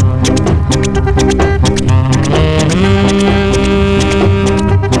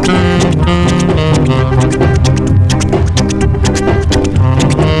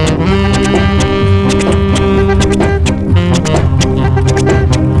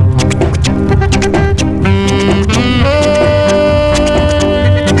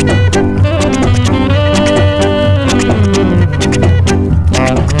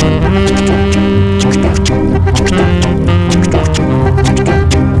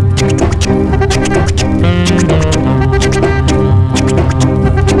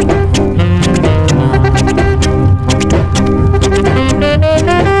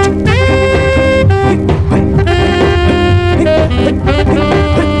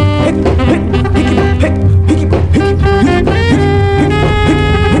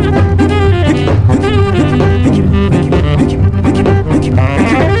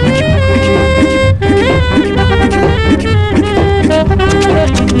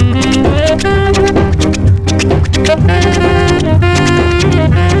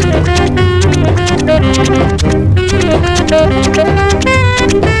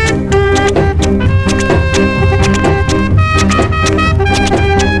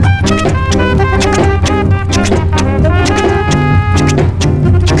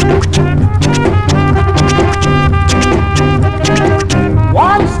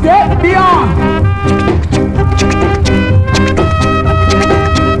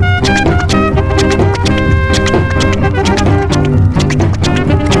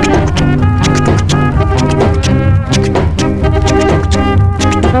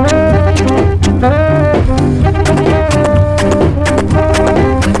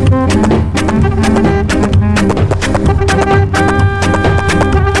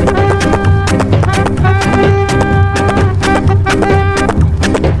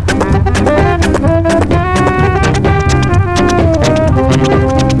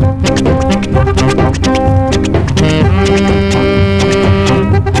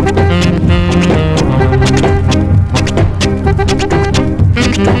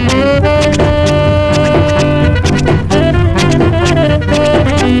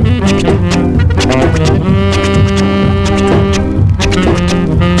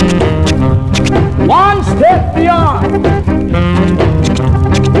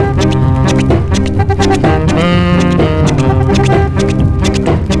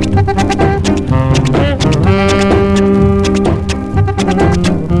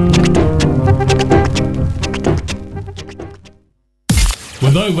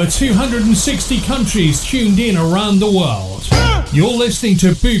 with over 260 countries tuned in around the world. You're listening to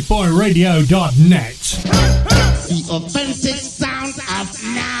bootboyradio.net. The offensive sound of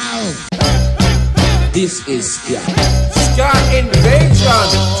now. This is Ska. Ska Invasion,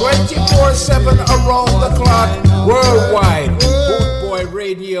 24/7 around the clock, worldwide. Bootboy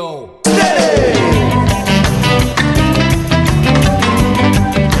Radio.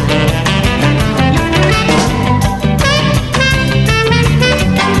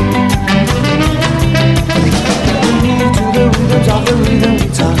 Of the rhythm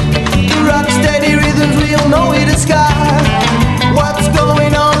guitar, rock steady rhythms, we all know it is ska. What's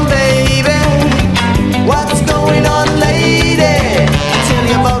going on, baby? What's going on, lady? Tell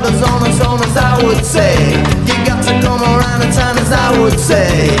you about the zone as I would say. You got to come around the time as I would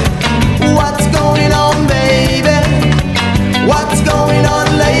say. What's going on, baby? What's going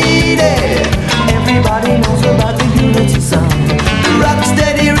on, lady? Everybody knows about the unity sound. Rock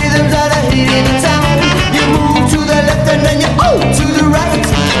steady rhythms are the heat in the town. You move to the left and then you to the right.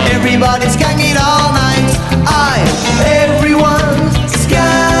 Everybody's skanking all night. Everyone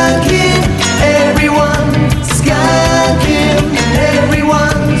skanking. Everyone skanking.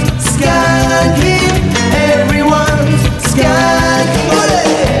 Everyone's skanking. Everyone's skanking.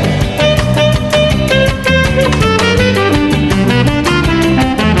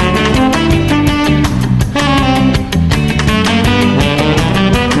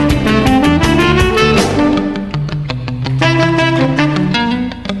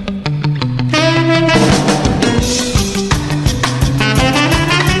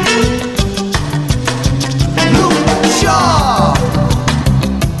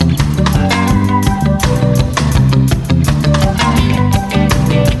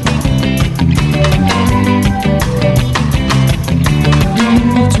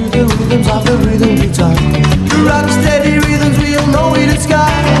 Of the rhythm guitar, rock steady rhythms, we all know it is ska.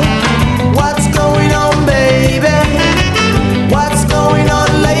 What's going on, baby? What's going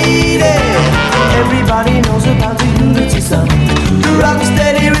on, lady? Everybody knows about the unity sound. Rock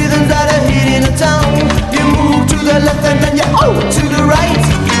steady rhythms are the hit in the town. You move to the left and then you to the right.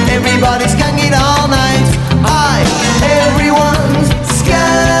 Everybody's skanking all night. Everyone's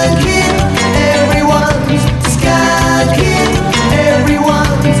skanking. Everyone's skanking.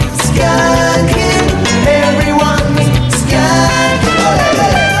 Everyone's skanking, everyone's skanking.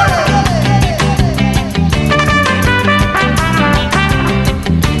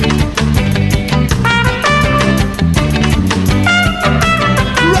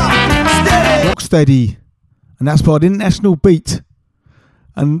 Rocksteady, and that's by the International Beat.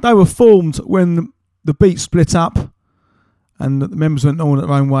 And they were formed when the Beat split up and the members went on their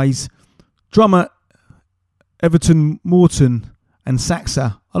own ways. Drummer Everton Morton and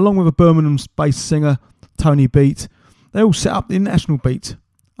Saxa, along with a Birmingham-based singer, Tony Beat, they all set up the International Beat,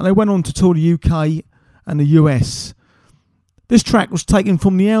 and they went on to tour the UK and the US. This track was taken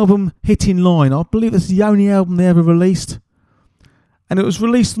from the album Hitting Line. I believe it's the only album they ever released, and it was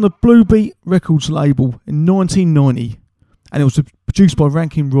released on the Blue Beat Records label in 1990, and it was produced by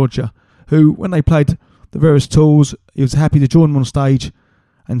Rankin Roger, who, when they played the various tours, he was happy to join them on stage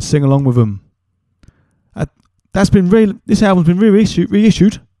and sing along with them. This album's been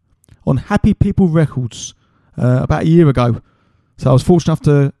reissued on Happy People Records about a year ago. So I was fortunate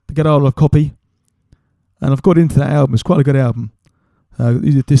enough to get hold of a copy, and I've got into that album. It's quite a good album.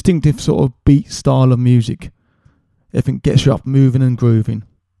 It's a distinctive sort of beat style of music. Everything gets you up moving and grooving.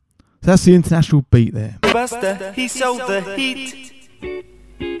 So that's the International Beat there. Buster, he sold the heat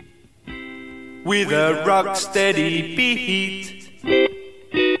with a rock steady beat.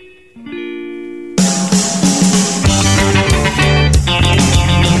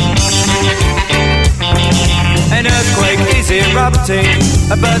 An earthquake is erupting,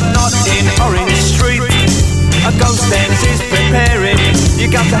 but not in Orange Street. A ghost dance is preparing, you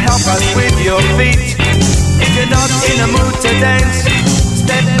got to help us with your feet. If you're not in the mood to dance,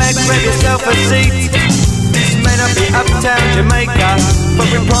 step back, grab yourself a seat. This may not be uptown Jamaica, but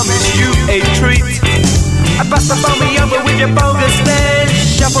we promise you a treat. I bust the me over with your bogus dance,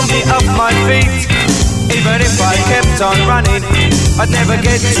 shuffle me up my feet. Even if I kept on running, I'd never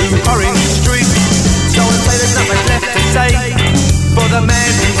get to Orange Street. So I'll say there's nothing left to say for the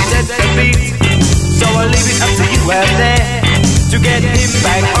man who set the beat. So I'll leave it up to you out there to get him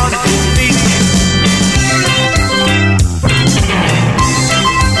back on his feet.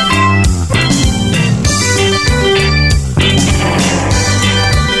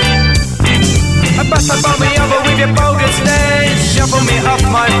 I bust me over with your bogus dance, shuffle me off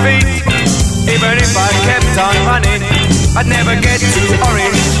my feet. Even if I kept on running, I'd never get to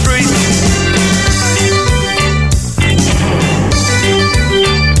Orange Street.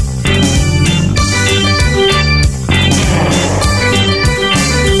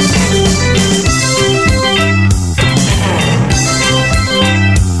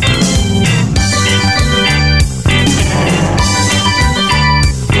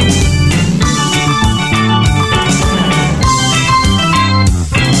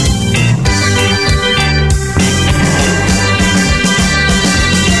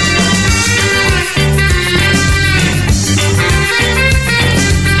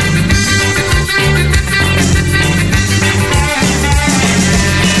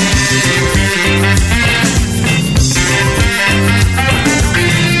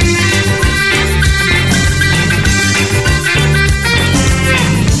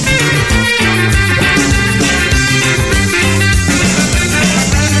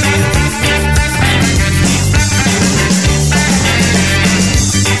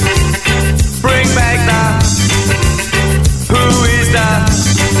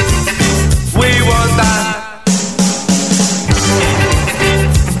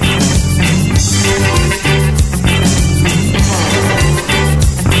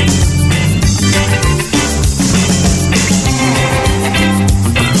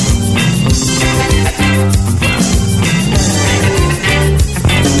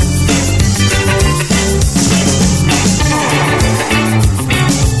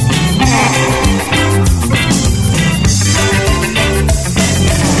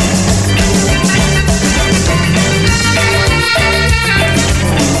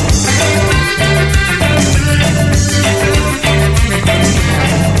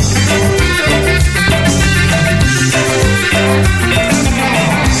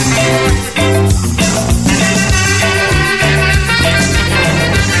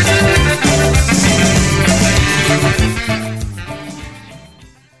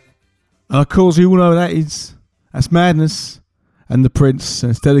 of course, you all know what that is. That's Madness and the Prince.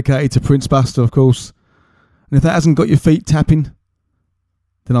 And it's dedicated to Prince Buster, of course. And if that hasn't got your feet tapping,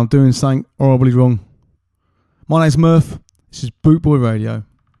 then I'm doing something horribly wrong. My name's Murph. This is Bootboy Radio.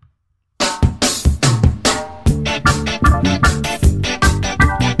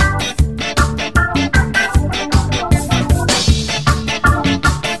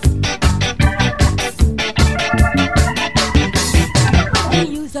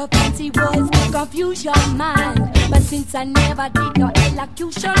 Confuse your mind, but since I never did no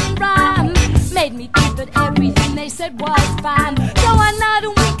elocution rhyme, made me think that everything they said was fine. So I nod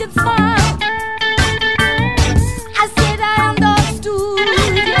and wink and smile. I said I understood,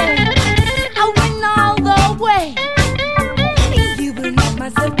 yeah. I went all the way, giving up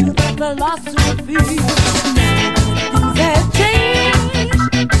myself to the philosophy. Now things have changed.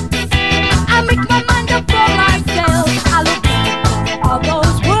 I make my mind up for myself. I look at all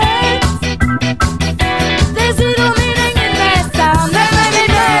those words. There's little meaning in their sound. They make me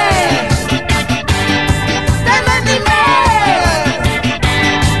mad. They make me mad.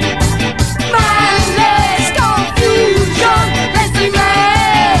 Mindless confusion makes me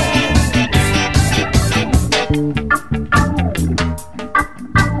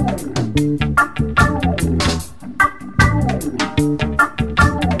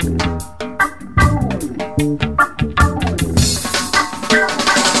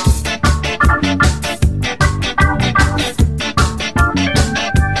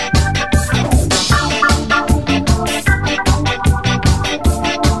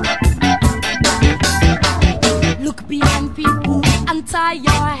tie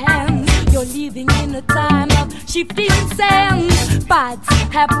your hands. You're living in a time of shifting sands. Fights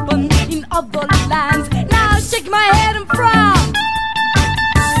happen in other lands. Now shake my head and frown.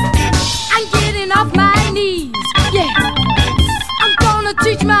 I'm getting off my knees. Yeah, I'm gonna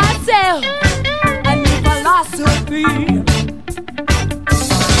teach myself a new philosophy.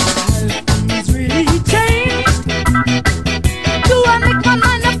 Have things really changed? Do I make my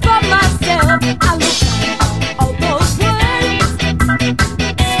mind up for myself? I look at all those words.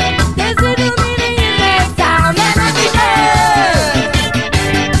 There's little meaning in their sound. They make me mad.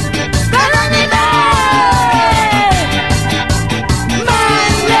 They make me mad.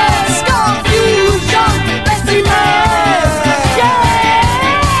 Mindless confusion makes me mad.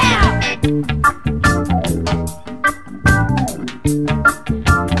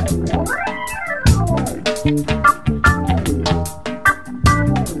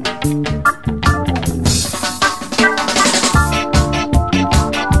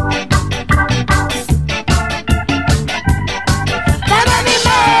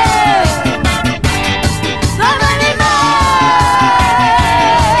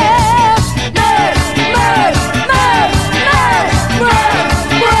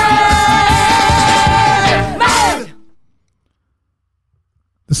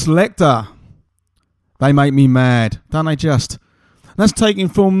 Selector. They make me mad, don't they just? And that's taken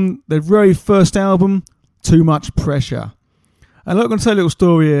from their very first album, Too Much Pressure. And I'm going to tell a little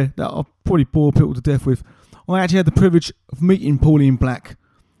story here that I'll probably bore people to death with. I actually had the privilege of meeting Pauline Black.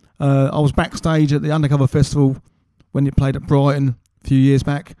 I was backstage at the Undercover Festival when it played at Brighton a few years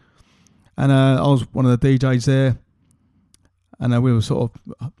back. And I was one of the DJs there. And we were sort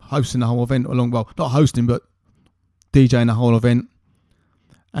of hosting the whole event along, well, not hosting, but DJing the whole event.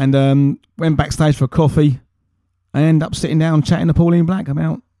 And went backstage for a coffee. I ended up sitting down chatting to Pauline Black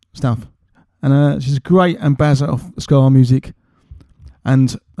about stuff. And she's a great ambassador of ska music.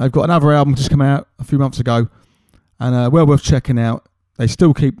 And they've got another album just come out a few months ago. And well worth checking out. They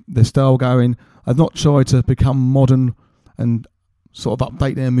still keep their style going. They've not tried to become modern and sort of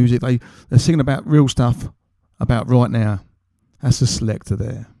update their music. They're singing about real stuff about right now. That's the Selector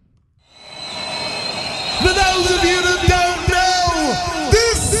there. For those of you that don't know,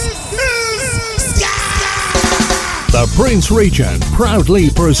 this is Ska! The Prince Regent proudly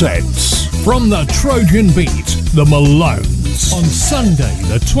presents From the Trojan Beat, the Malones, on Sunday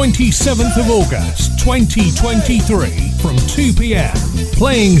the 27th of August 2023 from 2 p.m.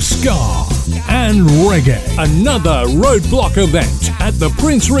 playing ska and reggae. Another roadblock event at the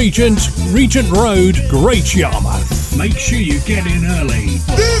Prince Regent, Regent Road, Great Yarmouth. Make sure you get in early.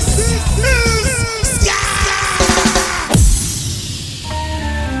 This is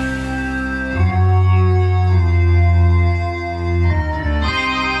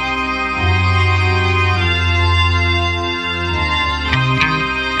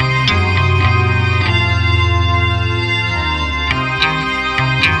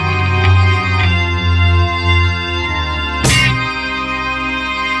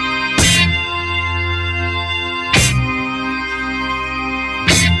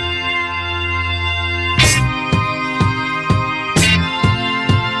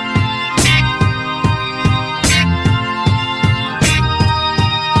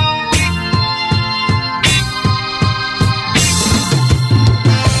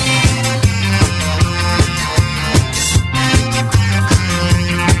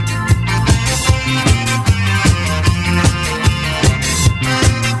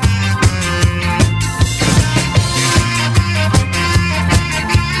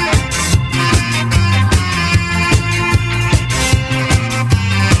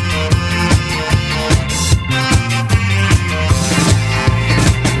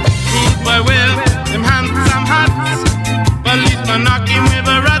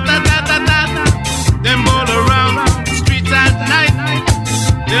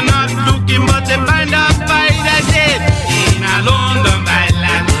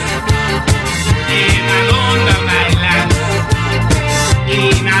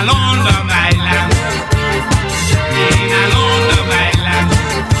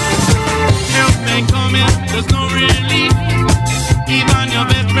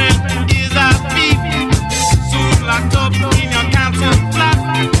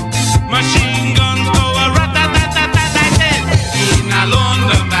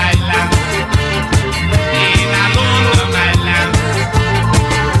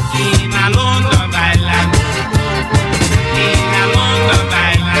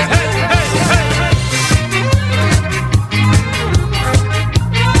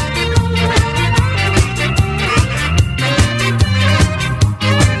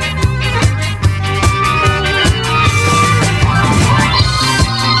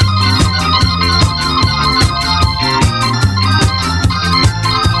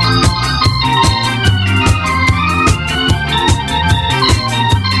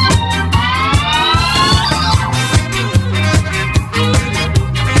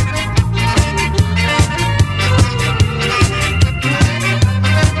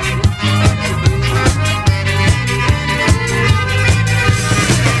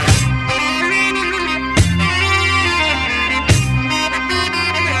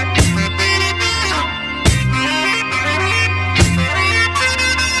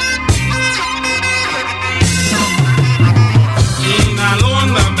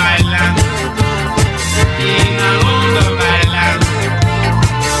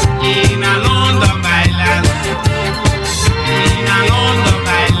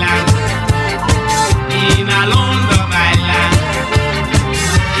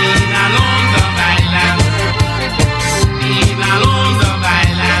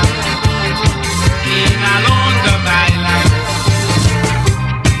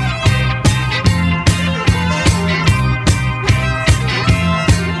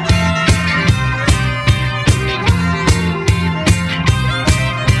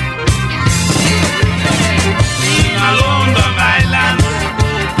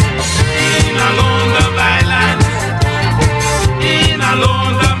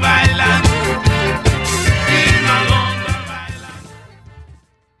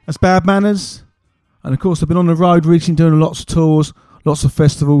Bad Manners. And of course, they've been on the road recently doing lots of tours, lots of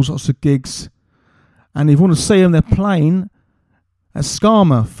festivals, lots of gigs. And if you want to see them, they're playing at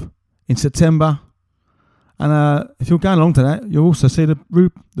Skarmouth in September. And if you're going along to that, you'll also see the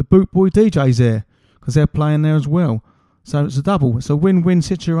Bootboy DJs there, because they're playing there as well. So it's a double. It's a win-win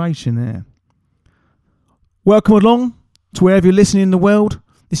situation there. Welcome along to wherever you're listening in the world.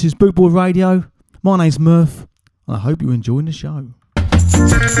 This is Bootboy Radio. My name's Murph, and I hope you're enjoying the show.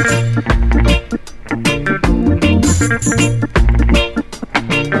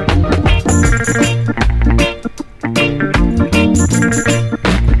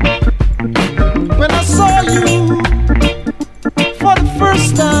 When I saw you for the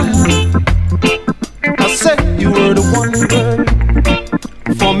first time, I said you were the one girl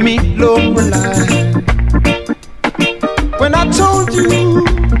for me, Lorelei. When I told you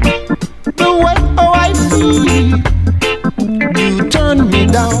the way how I feel, you turned me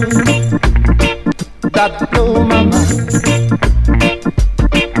down. That blew my mind.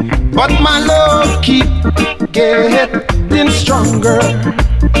 But my love keep getting stronger.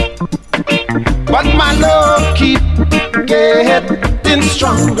 But my love keep getting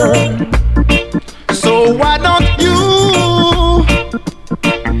stronger. So why don't you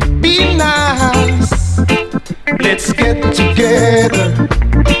be nice? Let's get together.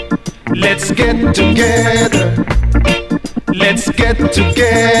 Let's get together. Let's get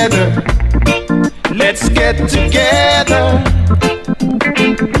together. Let's get together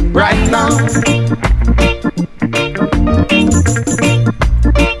right now.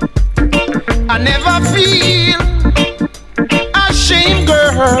 I never feel ashamed,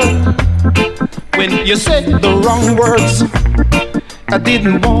 girl, when you say the wrong words I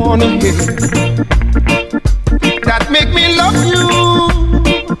didn't wanna hear. That make me love you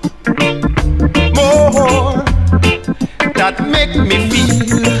more. That make me feel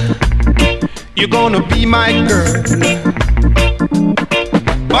you're gonna be my girl.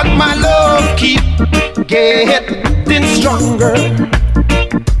 But my love keep getting stronger.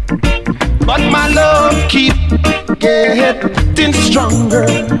 But my love keep getting stronger.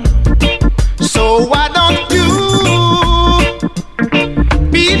 So why don't you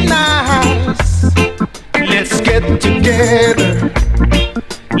be nice? Let's get together.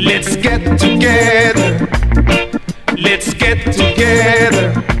 Let's get together. Let's get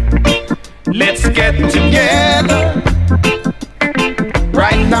together. Let's get together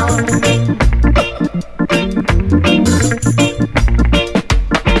right now.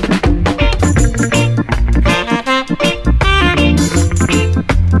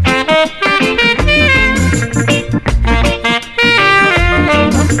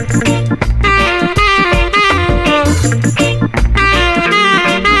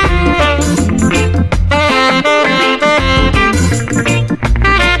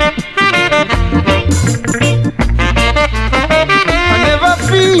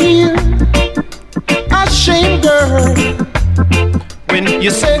 You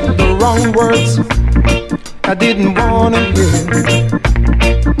said the wrong words I didn't wanna hear.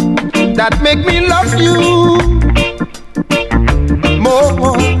 That make me love you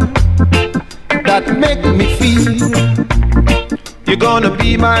more. That make me feel you're gonna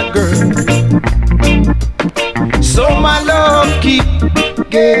be my girl. So my love keep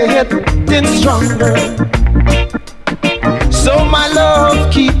getting stronger. So my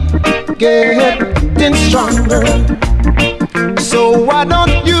love keep getting stronger. So why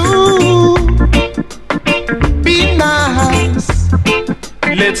don't you be nice?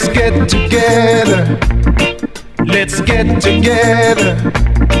 Let's get together. Let's get together.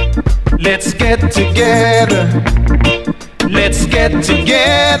 Let's get together. Let's get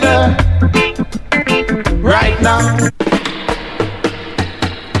together right now.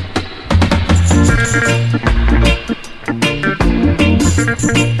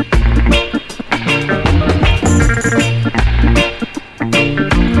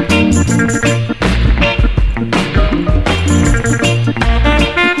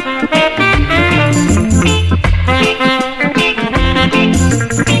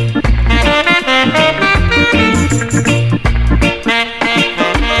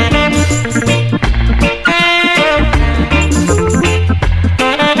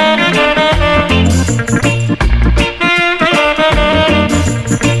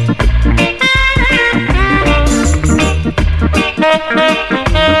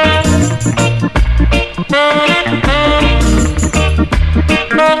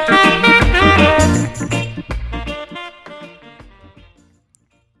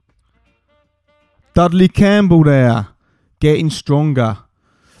 Dudley Campbell there, Getting Stronger.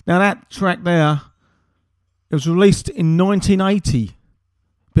 Now that track there, it was released in 1980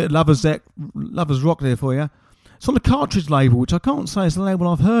 Bit of Lovers Rock there for you. It's on the Cartridge label, which I can't say is a label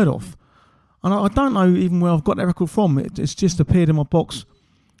I've heard of. And I don't know even where I've got that record from. It's just appeared in my box.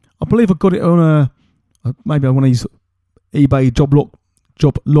 I believe I got it on maybe one of these eBay job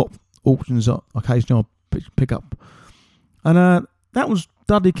lot auctions that occasionally I'll pick up. And that was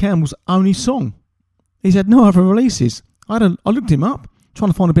Dudley Campbell's only song. He's had no other releases. I looked him up,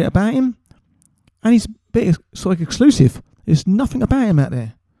 trying to find a bit about him, and he's a bit sort of exclusive. There's nothing about him out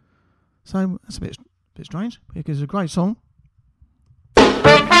there. So that's a bit strange, because it's a great song.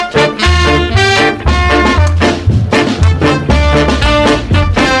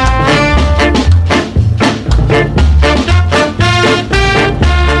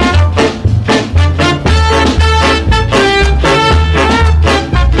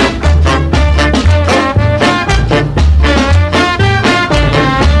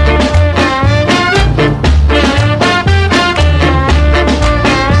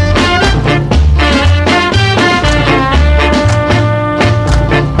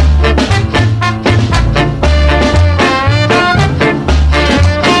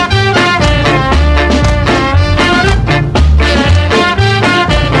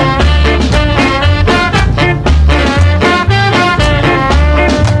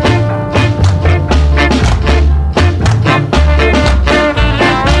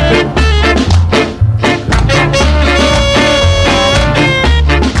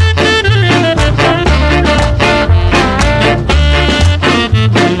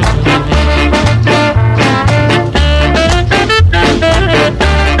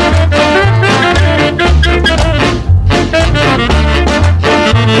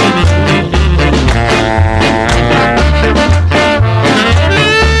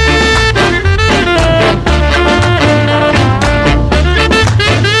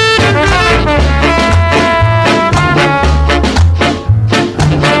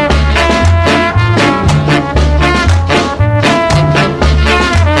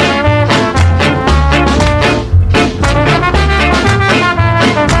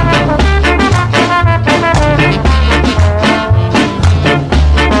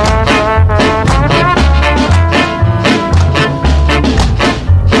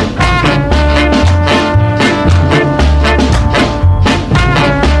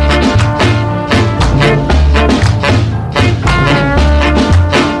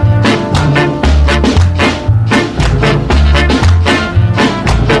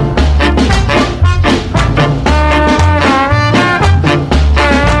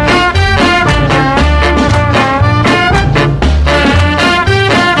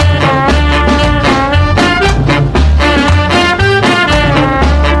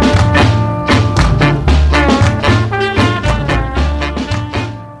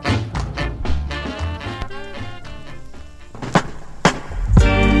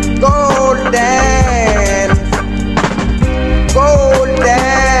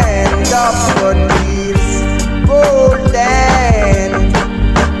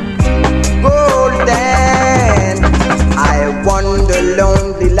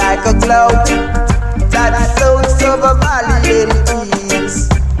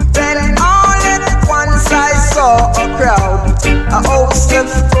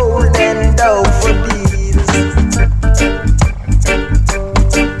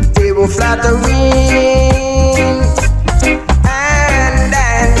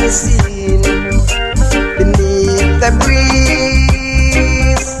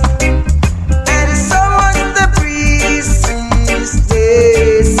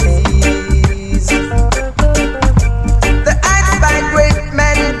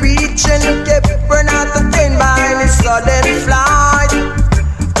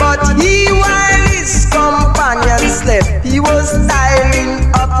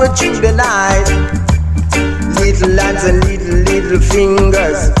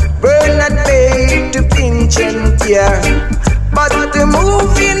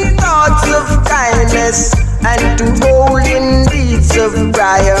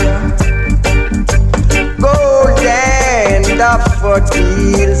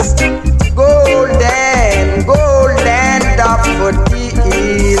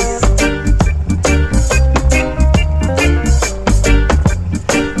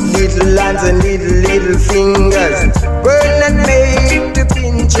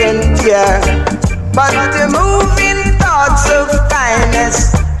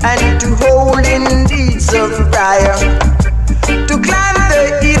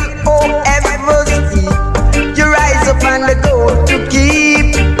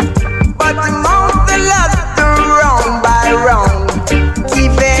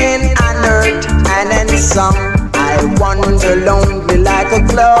 Song. I wander lonely like a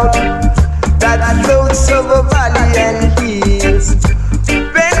cloud.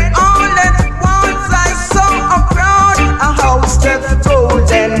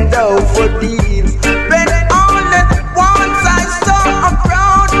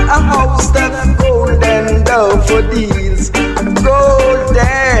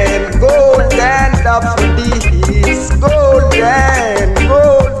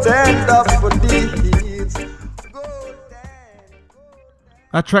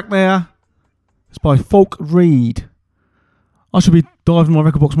 That track there is by Folk Reed. I should be diving my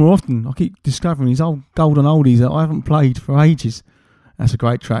record box more often. I keep discovering these old golden oldies that I haven't played for ages. That's a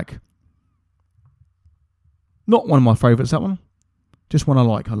great track. Not one of my favourites, that one. Just one I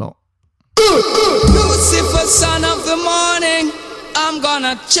like a lot. Lucifer, son of the morning, I'm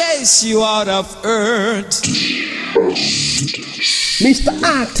gonna chase you out of earth. Mr.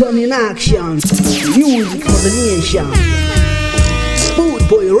 Acton in action, music for the nation.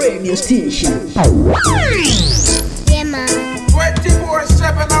 Rudeboy radio station. Yeah, man.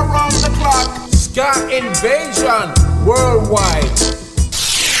 24/7 around the clock. Ska invasion worldwide.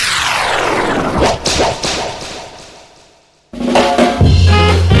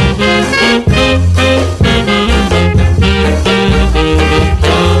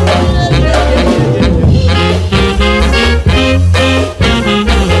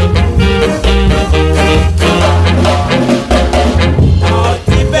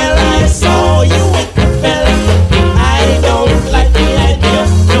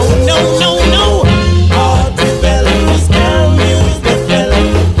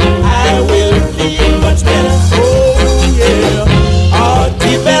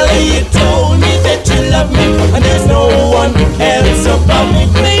 And there's no one else above me,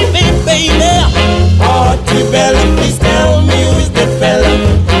 baby, baby. Hearty Bella, please tell me who's the fella.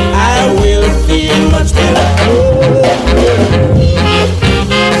 I will feel much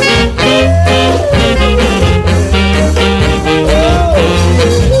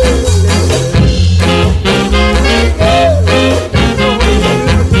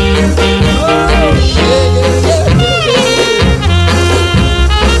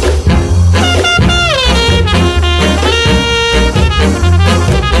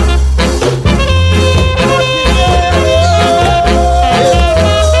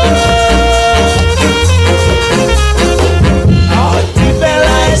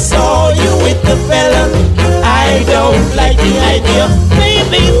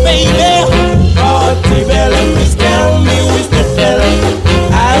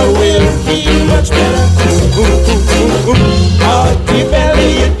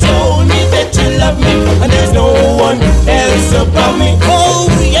above me. Oh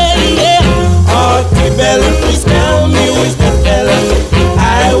yeah, yeah. Hearty Bella, please tell me who's the fella.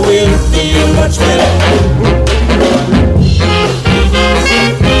 I will feel much better.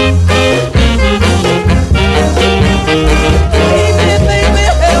 Baby, baby,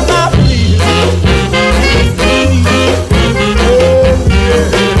 help my please.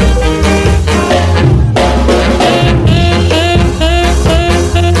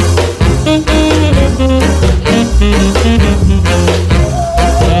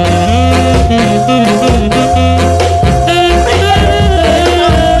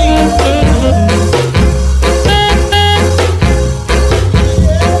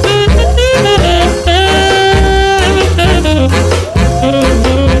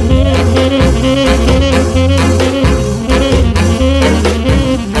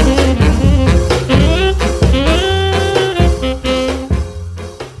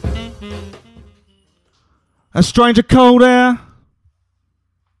 A Stranger Cold Air.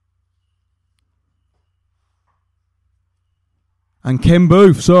 And Ken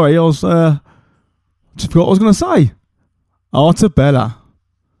Booth. Sorry, I was just forgot what I was going to say. Hearty Bella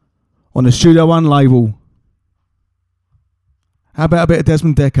on the Studio One label. How about a bit of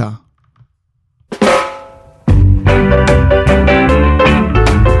Desmond Decker?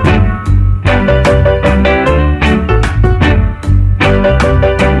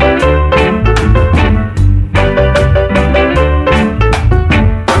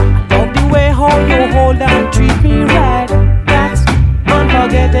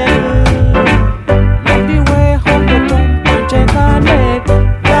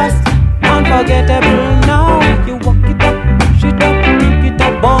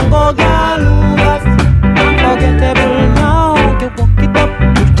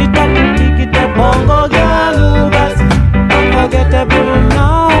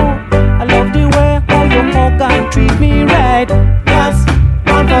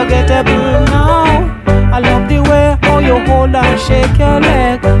 Shake your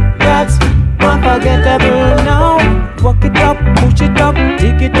leg, that's unforgettable now. Walk it up, push it up,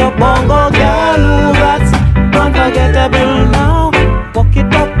 dig it up, bongo girl, that's unforgettable now. Walk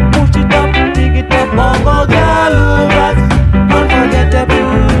it up, push it up, dig it up, bongo girl, that's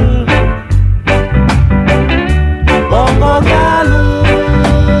unforgettable. Bongo girl.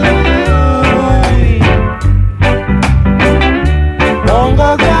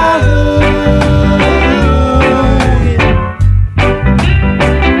 Bongo girl.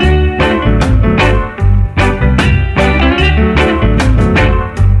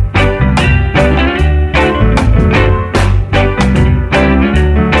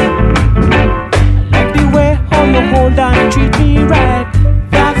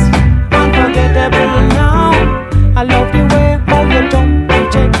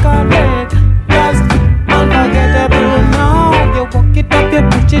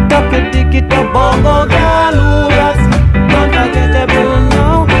 bongo girl, ooh, that's unforgettable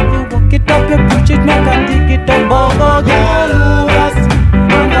now. You walk it up, you push it, make a tick it up, bongo girl, ooh, that's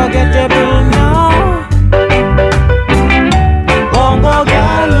unforgettable now. Bongo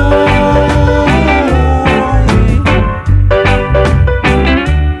girl,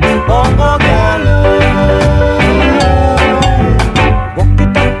 bongo girl, walk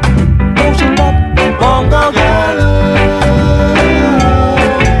it up, push it up, bongo girl,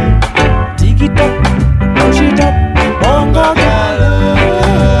 dig it up, push it up, bongo girl,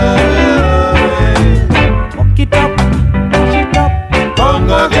 walk it up, push it up,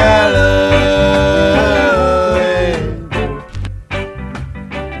 bongo girl.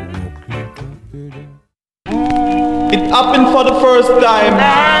 It happened for the first time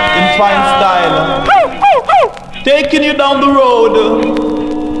in fine style. Taking you down the road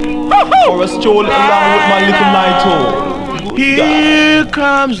for a stroll along with my little night owl. Here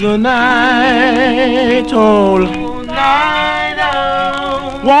comes the night owl,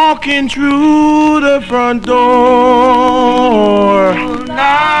 walking through the front door.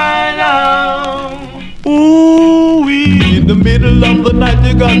 Ooh, in the middle of the night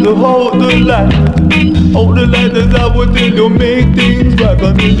you got to hold the light. Hold the light as I will tell you, make things right.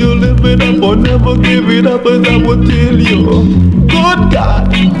 Until you live it up or never give it up as I will tell you. Good God,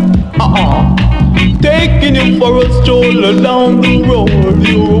 taking you for a stroll down the road.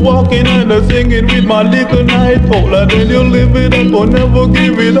 You were walking and singing with my little night owl. And then you live it up or never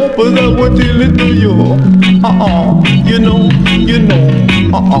give it up as I will tell it to you. You know,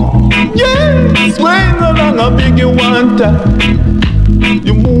 yeah, swing along a big you one time.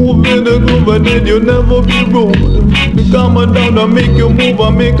 You move in the groove and then you never be rude. You come down and make you move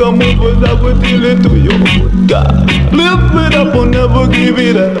and make a move as I will tell it to you. God, lift it up or never give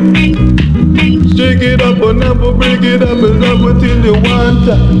it up. Shake it up or never break it up as I will tell you one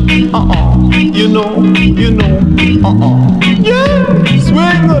time. You know, yeah,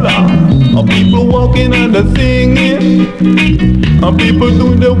 swing along. People walking and singing. People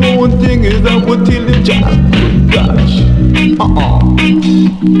doing their own thing as I will tell you, gosh.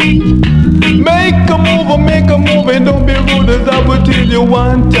 Make a move and don't be rude as I will tell you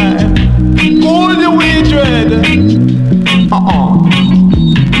one time. Hold your way dread.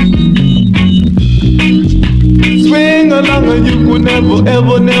 Swing along and you could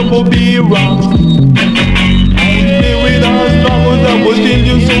never be wrong. Only with us strong as I will tell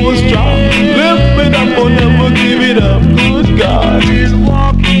you so strong. Lift it up or never give it up. Good God.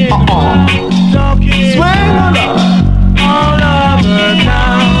 Swing along. All over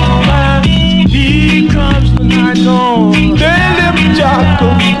now, and here comes the night on. Tell him Jack,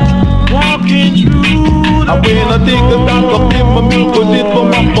 walking through the I when I take a back up in my milk, put it for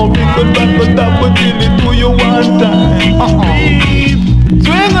my body, could back but I would tell it to you one time.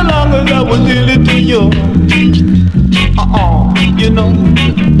 Swing along as I would tell it to you. You know,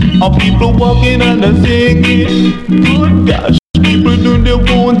 all people walking and singing. Good gosh. People do their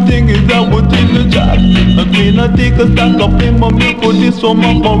own thing is I would tell the job. Again I take a stack up in my milk, put this from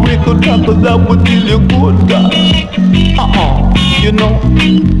my record top cause I would tell you good God. You know,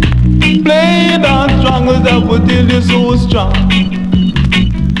 play it on strong as I would tell you so strong.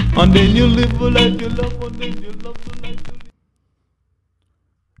 And then you live a life you love and then you love the life you live.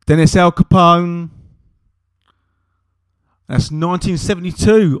 Dennis Al Capone. That's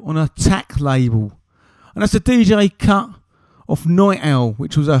 1972 on a Tack label. And that's a DJ cut off Night Owl,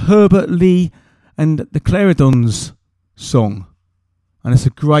 which was a Herbert Lee and the Claridons song. And it's a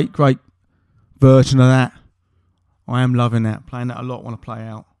great version of that. I am loving that. Playing that a lot, want to play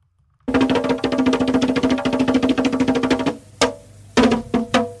out.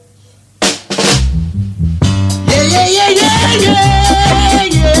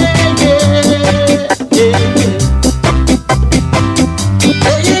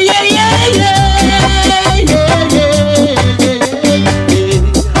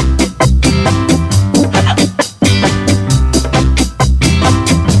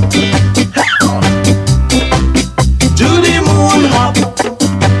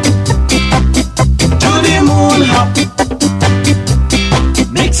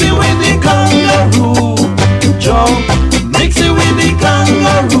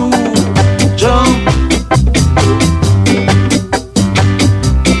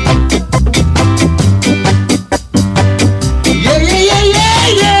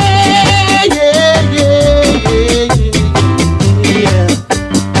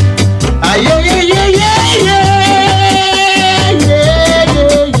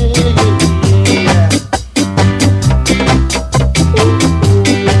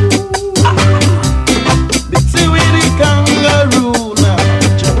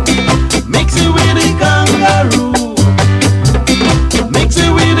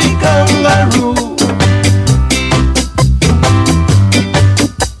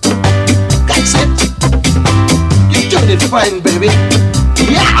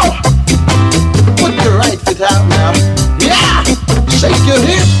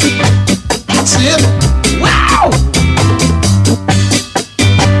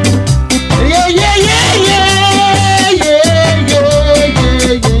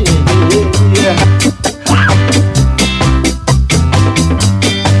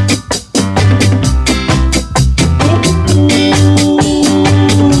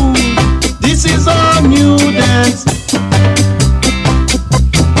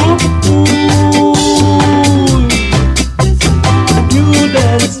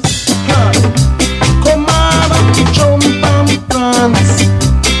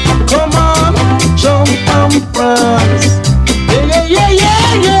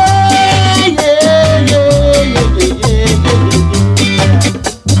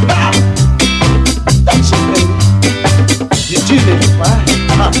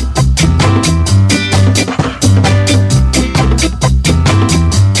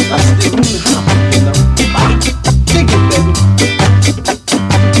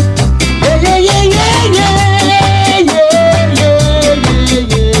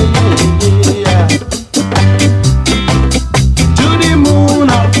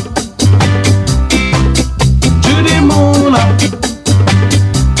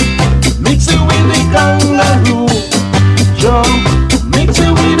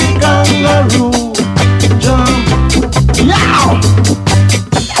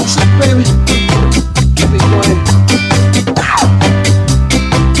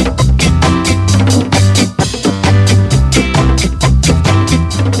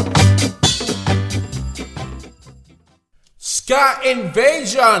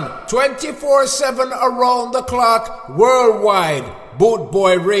 Invasion 24/7 around the clock worldwide.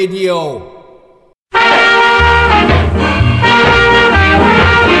 Bootboy Radio.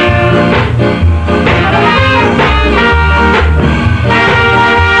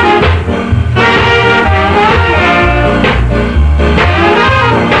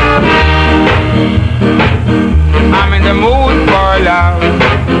 I'm in the mood for love,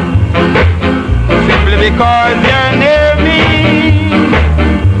 simply because you're near me.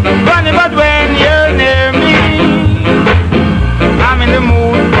 Funny, but when you're near me, I'm in the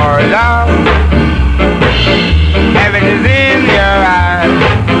mood for love. Heaven is in your eyes,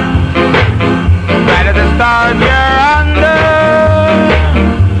 bright as the stars you're under.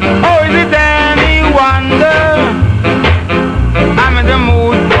 Oh, is it any wonder? I'm in the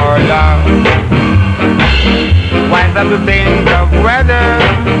mood for love. Why stop to think of weather?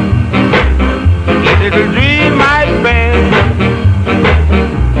 Each little dream I spend,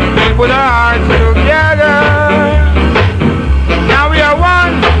 we put our hearts together. Now we are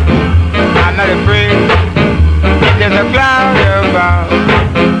one. I'm not afraid if there's a cloud above.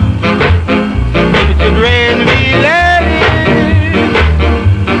 If it should rain, we let it.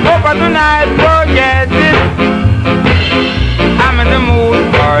 Hope for tonight, forget it. I'm in the mood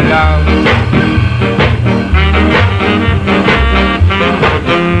for love.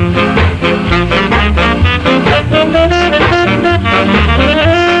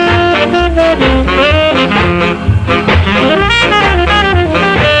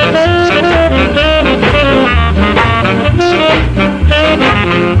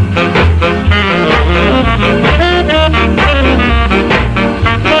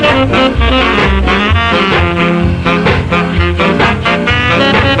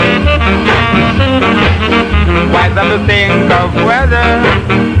 Why stop to think of weather?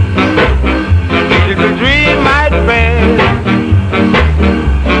 If you could dream might fail,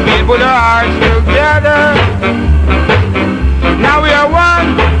 we'll put our hearts together. Now we are one.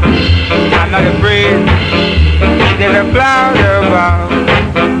 I'm not afraid if there's a cloud above.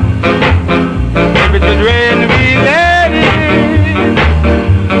 If it should rain, we let it.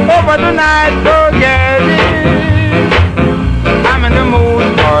 Over tonight, forget it. I'm in the mood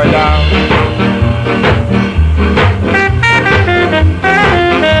for love.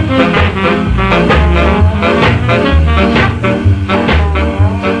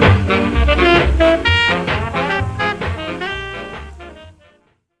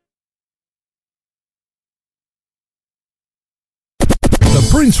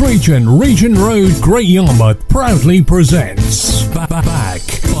 Prince Regent, Regent Road, Great Yarmouth proudly presents Back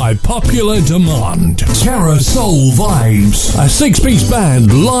by popular demand. Carousel Vibes, a six-piece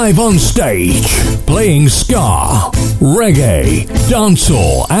band live on stage, playing ska, reggae,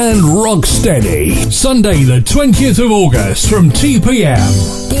 dancehall and rocksteady. Sunday the 20th of August from 2 p.m.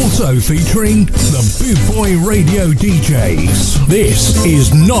 Also featuring the Bootboy Radio DJs. This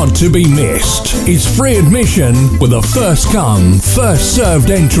is not to be missed. It's free admission with a first come, first served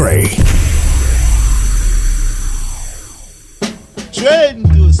entry. Train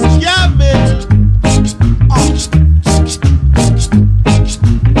to scam it.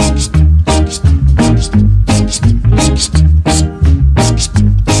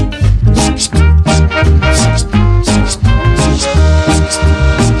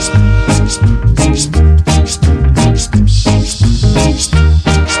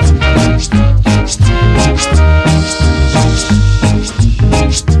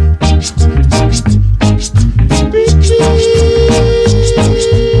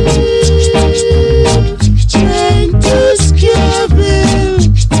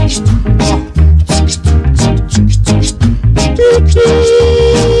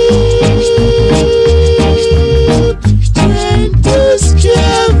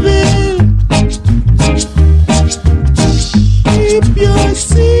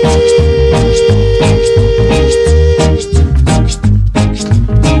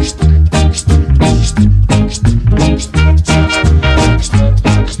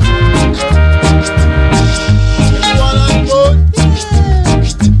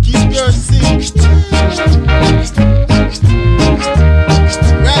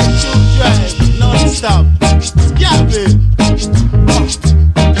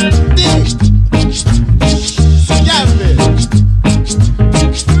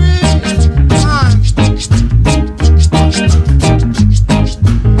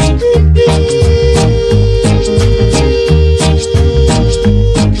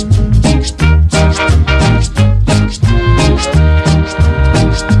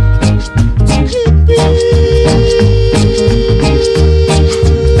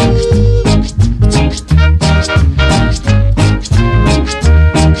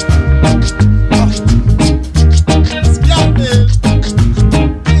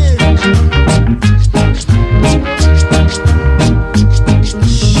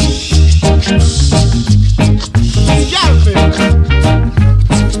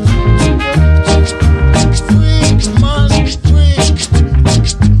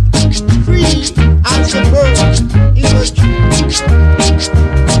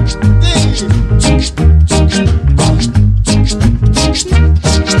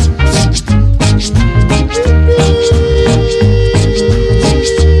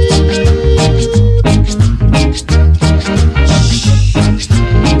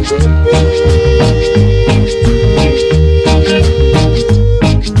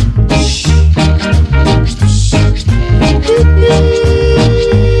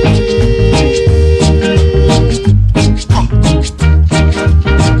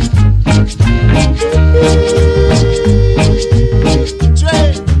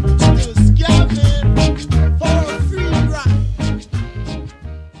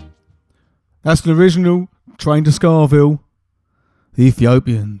 That's the original Train to Scarville, the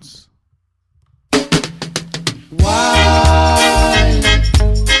Ethiopians. Why?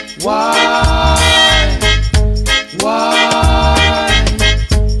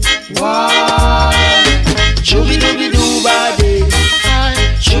 Shooby dooby doo body,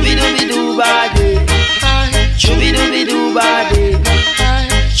 shooby dooby doo body, shooby dooby doo body,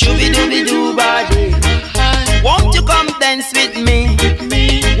 shooby dooby doo body. Won't you come dance with me?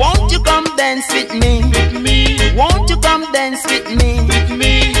 Won't you come dance with me? Won't you come dance with me?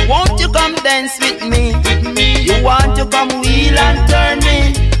 Won't you come dance with me? You want to come wheel and turn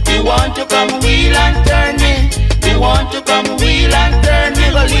me? You want to come wheel and turn me? You want to come wheel and turn me?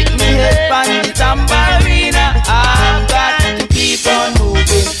 Go lick me head on the tambourina. I've got to keep on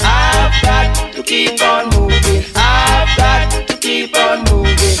moving. I've got to keep on moving. I've got to keep on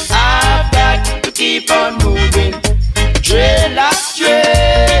moving. I've got to keep on moving. Dreadlocks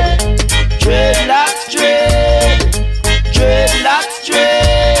dread, dreadlocks dread, dreadlocks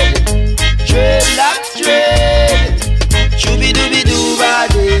dread, dreadlocks dread. Shooby dooby doo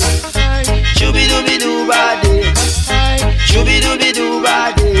body, shooby dooby doo body, shooby dooby doo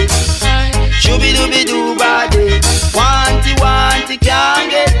body, shooby dooby doo body. Want it, can't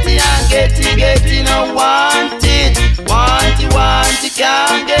get it, and get it, no want it. Want it,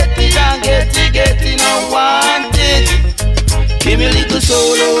 can't get it, and get it, no want it. Give me a little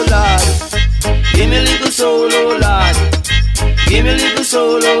soul, oh Lord. Give me a little soul, oh Lord. Give me a little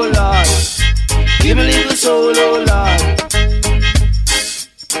soul, oh Lord. Give me a little soul, oh Lord.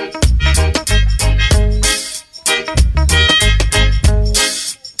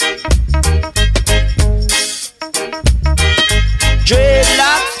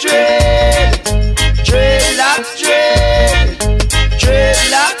 Dreadlocks dread, dreadlocks dread,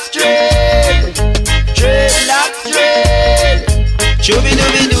 dreadlocks dread, dreadlocks dread. Shooby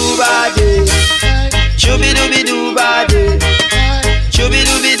dooby doo body, shooby dooby doo body, shooby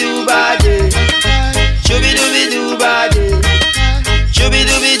dooby doo body, shooby dooby doo body, shooby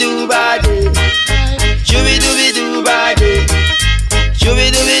dooby doo body, shooby dooby doo body, shooby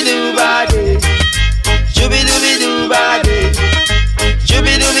dooby doo body, shooby dooby doo body,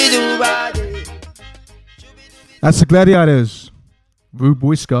 shooby dooby doo body. That's the Gladiators,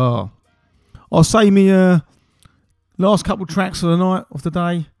 Rudeboy Scar. I'll say me last couple tracks of the night, of the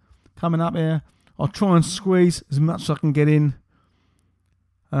day, coming up here. I'll try and squeeze as much as I can get in.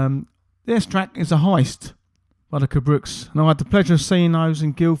 This track is A Heist by the Cabrooks, and I had the pleasure of seeing those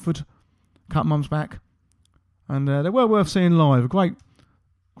in Guildford a couple months back, and they were worth seeing live. A great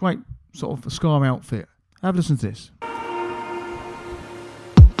sort of Scar outfit. Have a listen to this.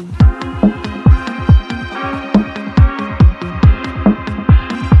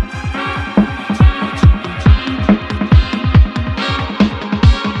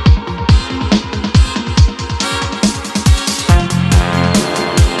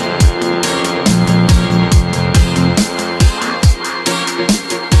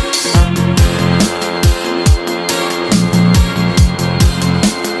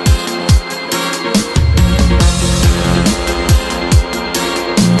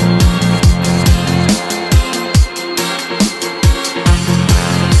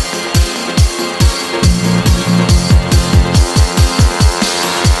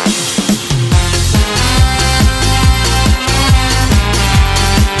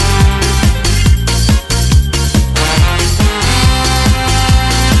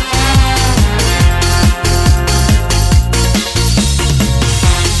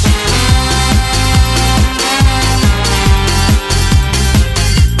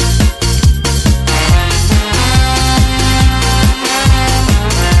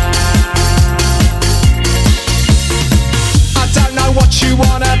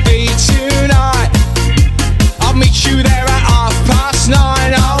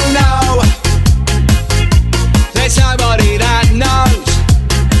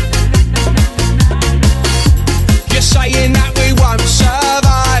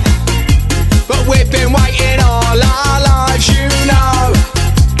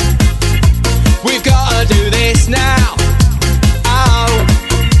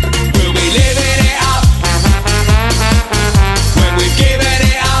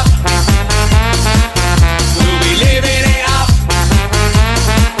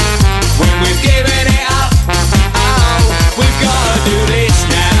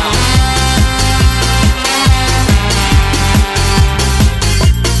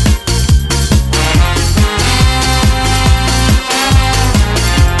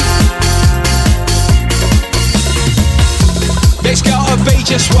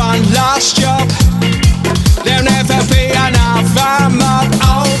 just one last job. There'll never be another mob,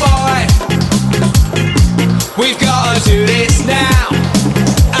 oh boy.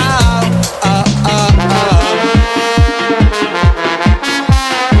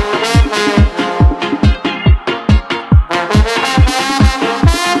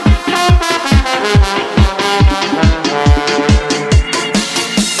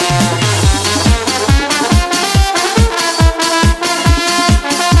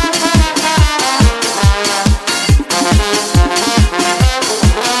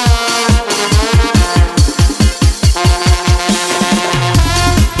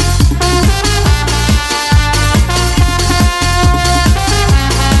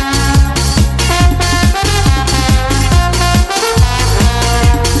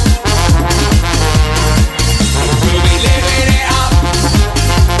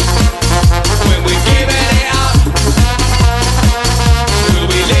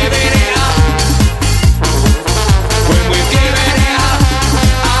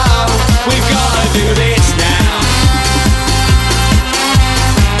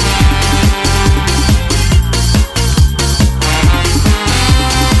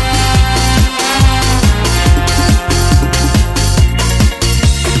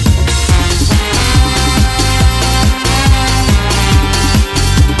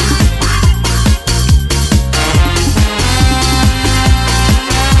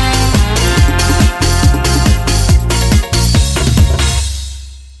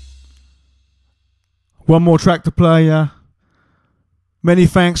 One more track to play. Many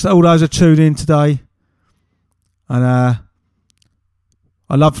thanks to all those who tuned in today. And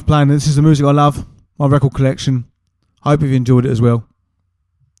I love playing. This is the music I love. My record collection. Hope you've enjoyed it as well.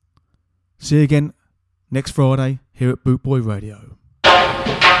 See you again next Friday here at Boot Boy Radio.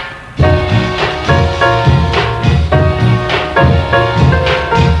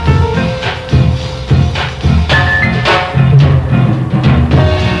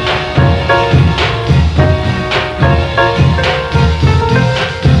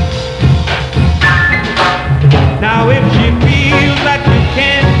 Now if she feels that you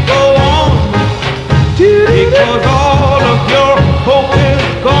can't go on because all of your hope is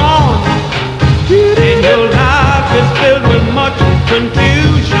gone and your life is filled with much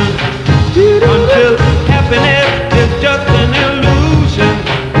confusion until happiness is just an illusion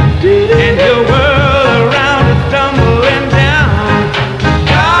and your world around is tumbling down.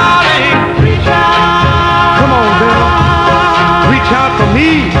 Darling, reach out. Come on, girl. Reach out for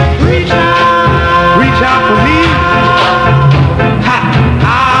me. Reach out. Reach out for me.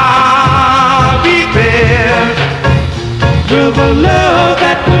 I'll be there with a love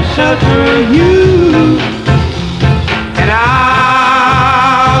that will shelter you, and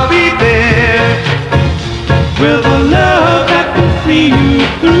I'll be there with a love that will see you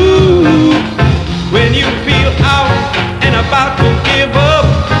through. When you feel out and about to give up,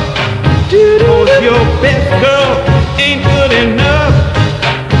 'cause your best girl ain't good enough,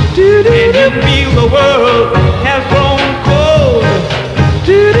 and you feel the world has grown cold,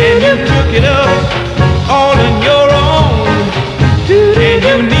 and you took it up all on your own, and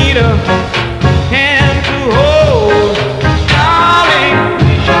you need a hand to hold. Darling,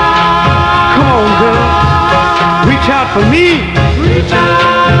 reach out. Come on, girl. Reach out for me. Reach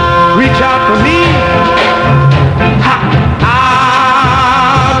out. Reach out for me.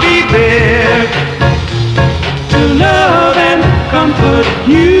 I'll be there to love and comfort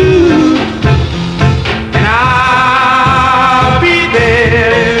you, and I'll be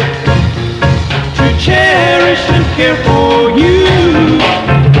there to cherish and care for you.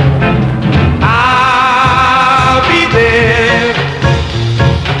 I'll be there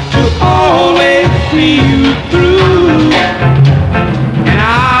to always see you through, and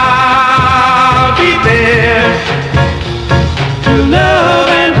I'll be there to love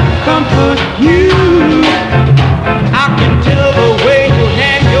and comfort you. I can tell the way you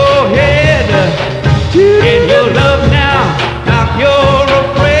hang your head in your love now, like you're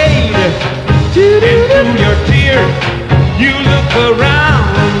afraid, and through your tears you look around,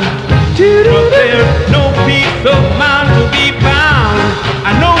 but there's no peace of mind to be found.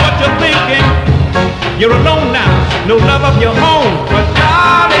 I know what you're thinking, you're alone now, no love of your own, but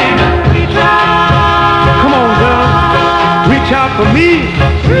darling, reach out. Come on, girl. Reach out for me.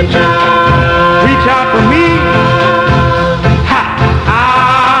 Reach out. Reach out for me.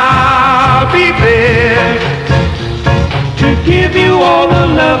 I'll be there to give you all the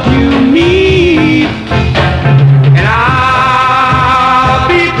love you need, and I'll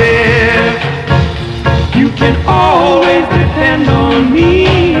be there. You can always depend on me.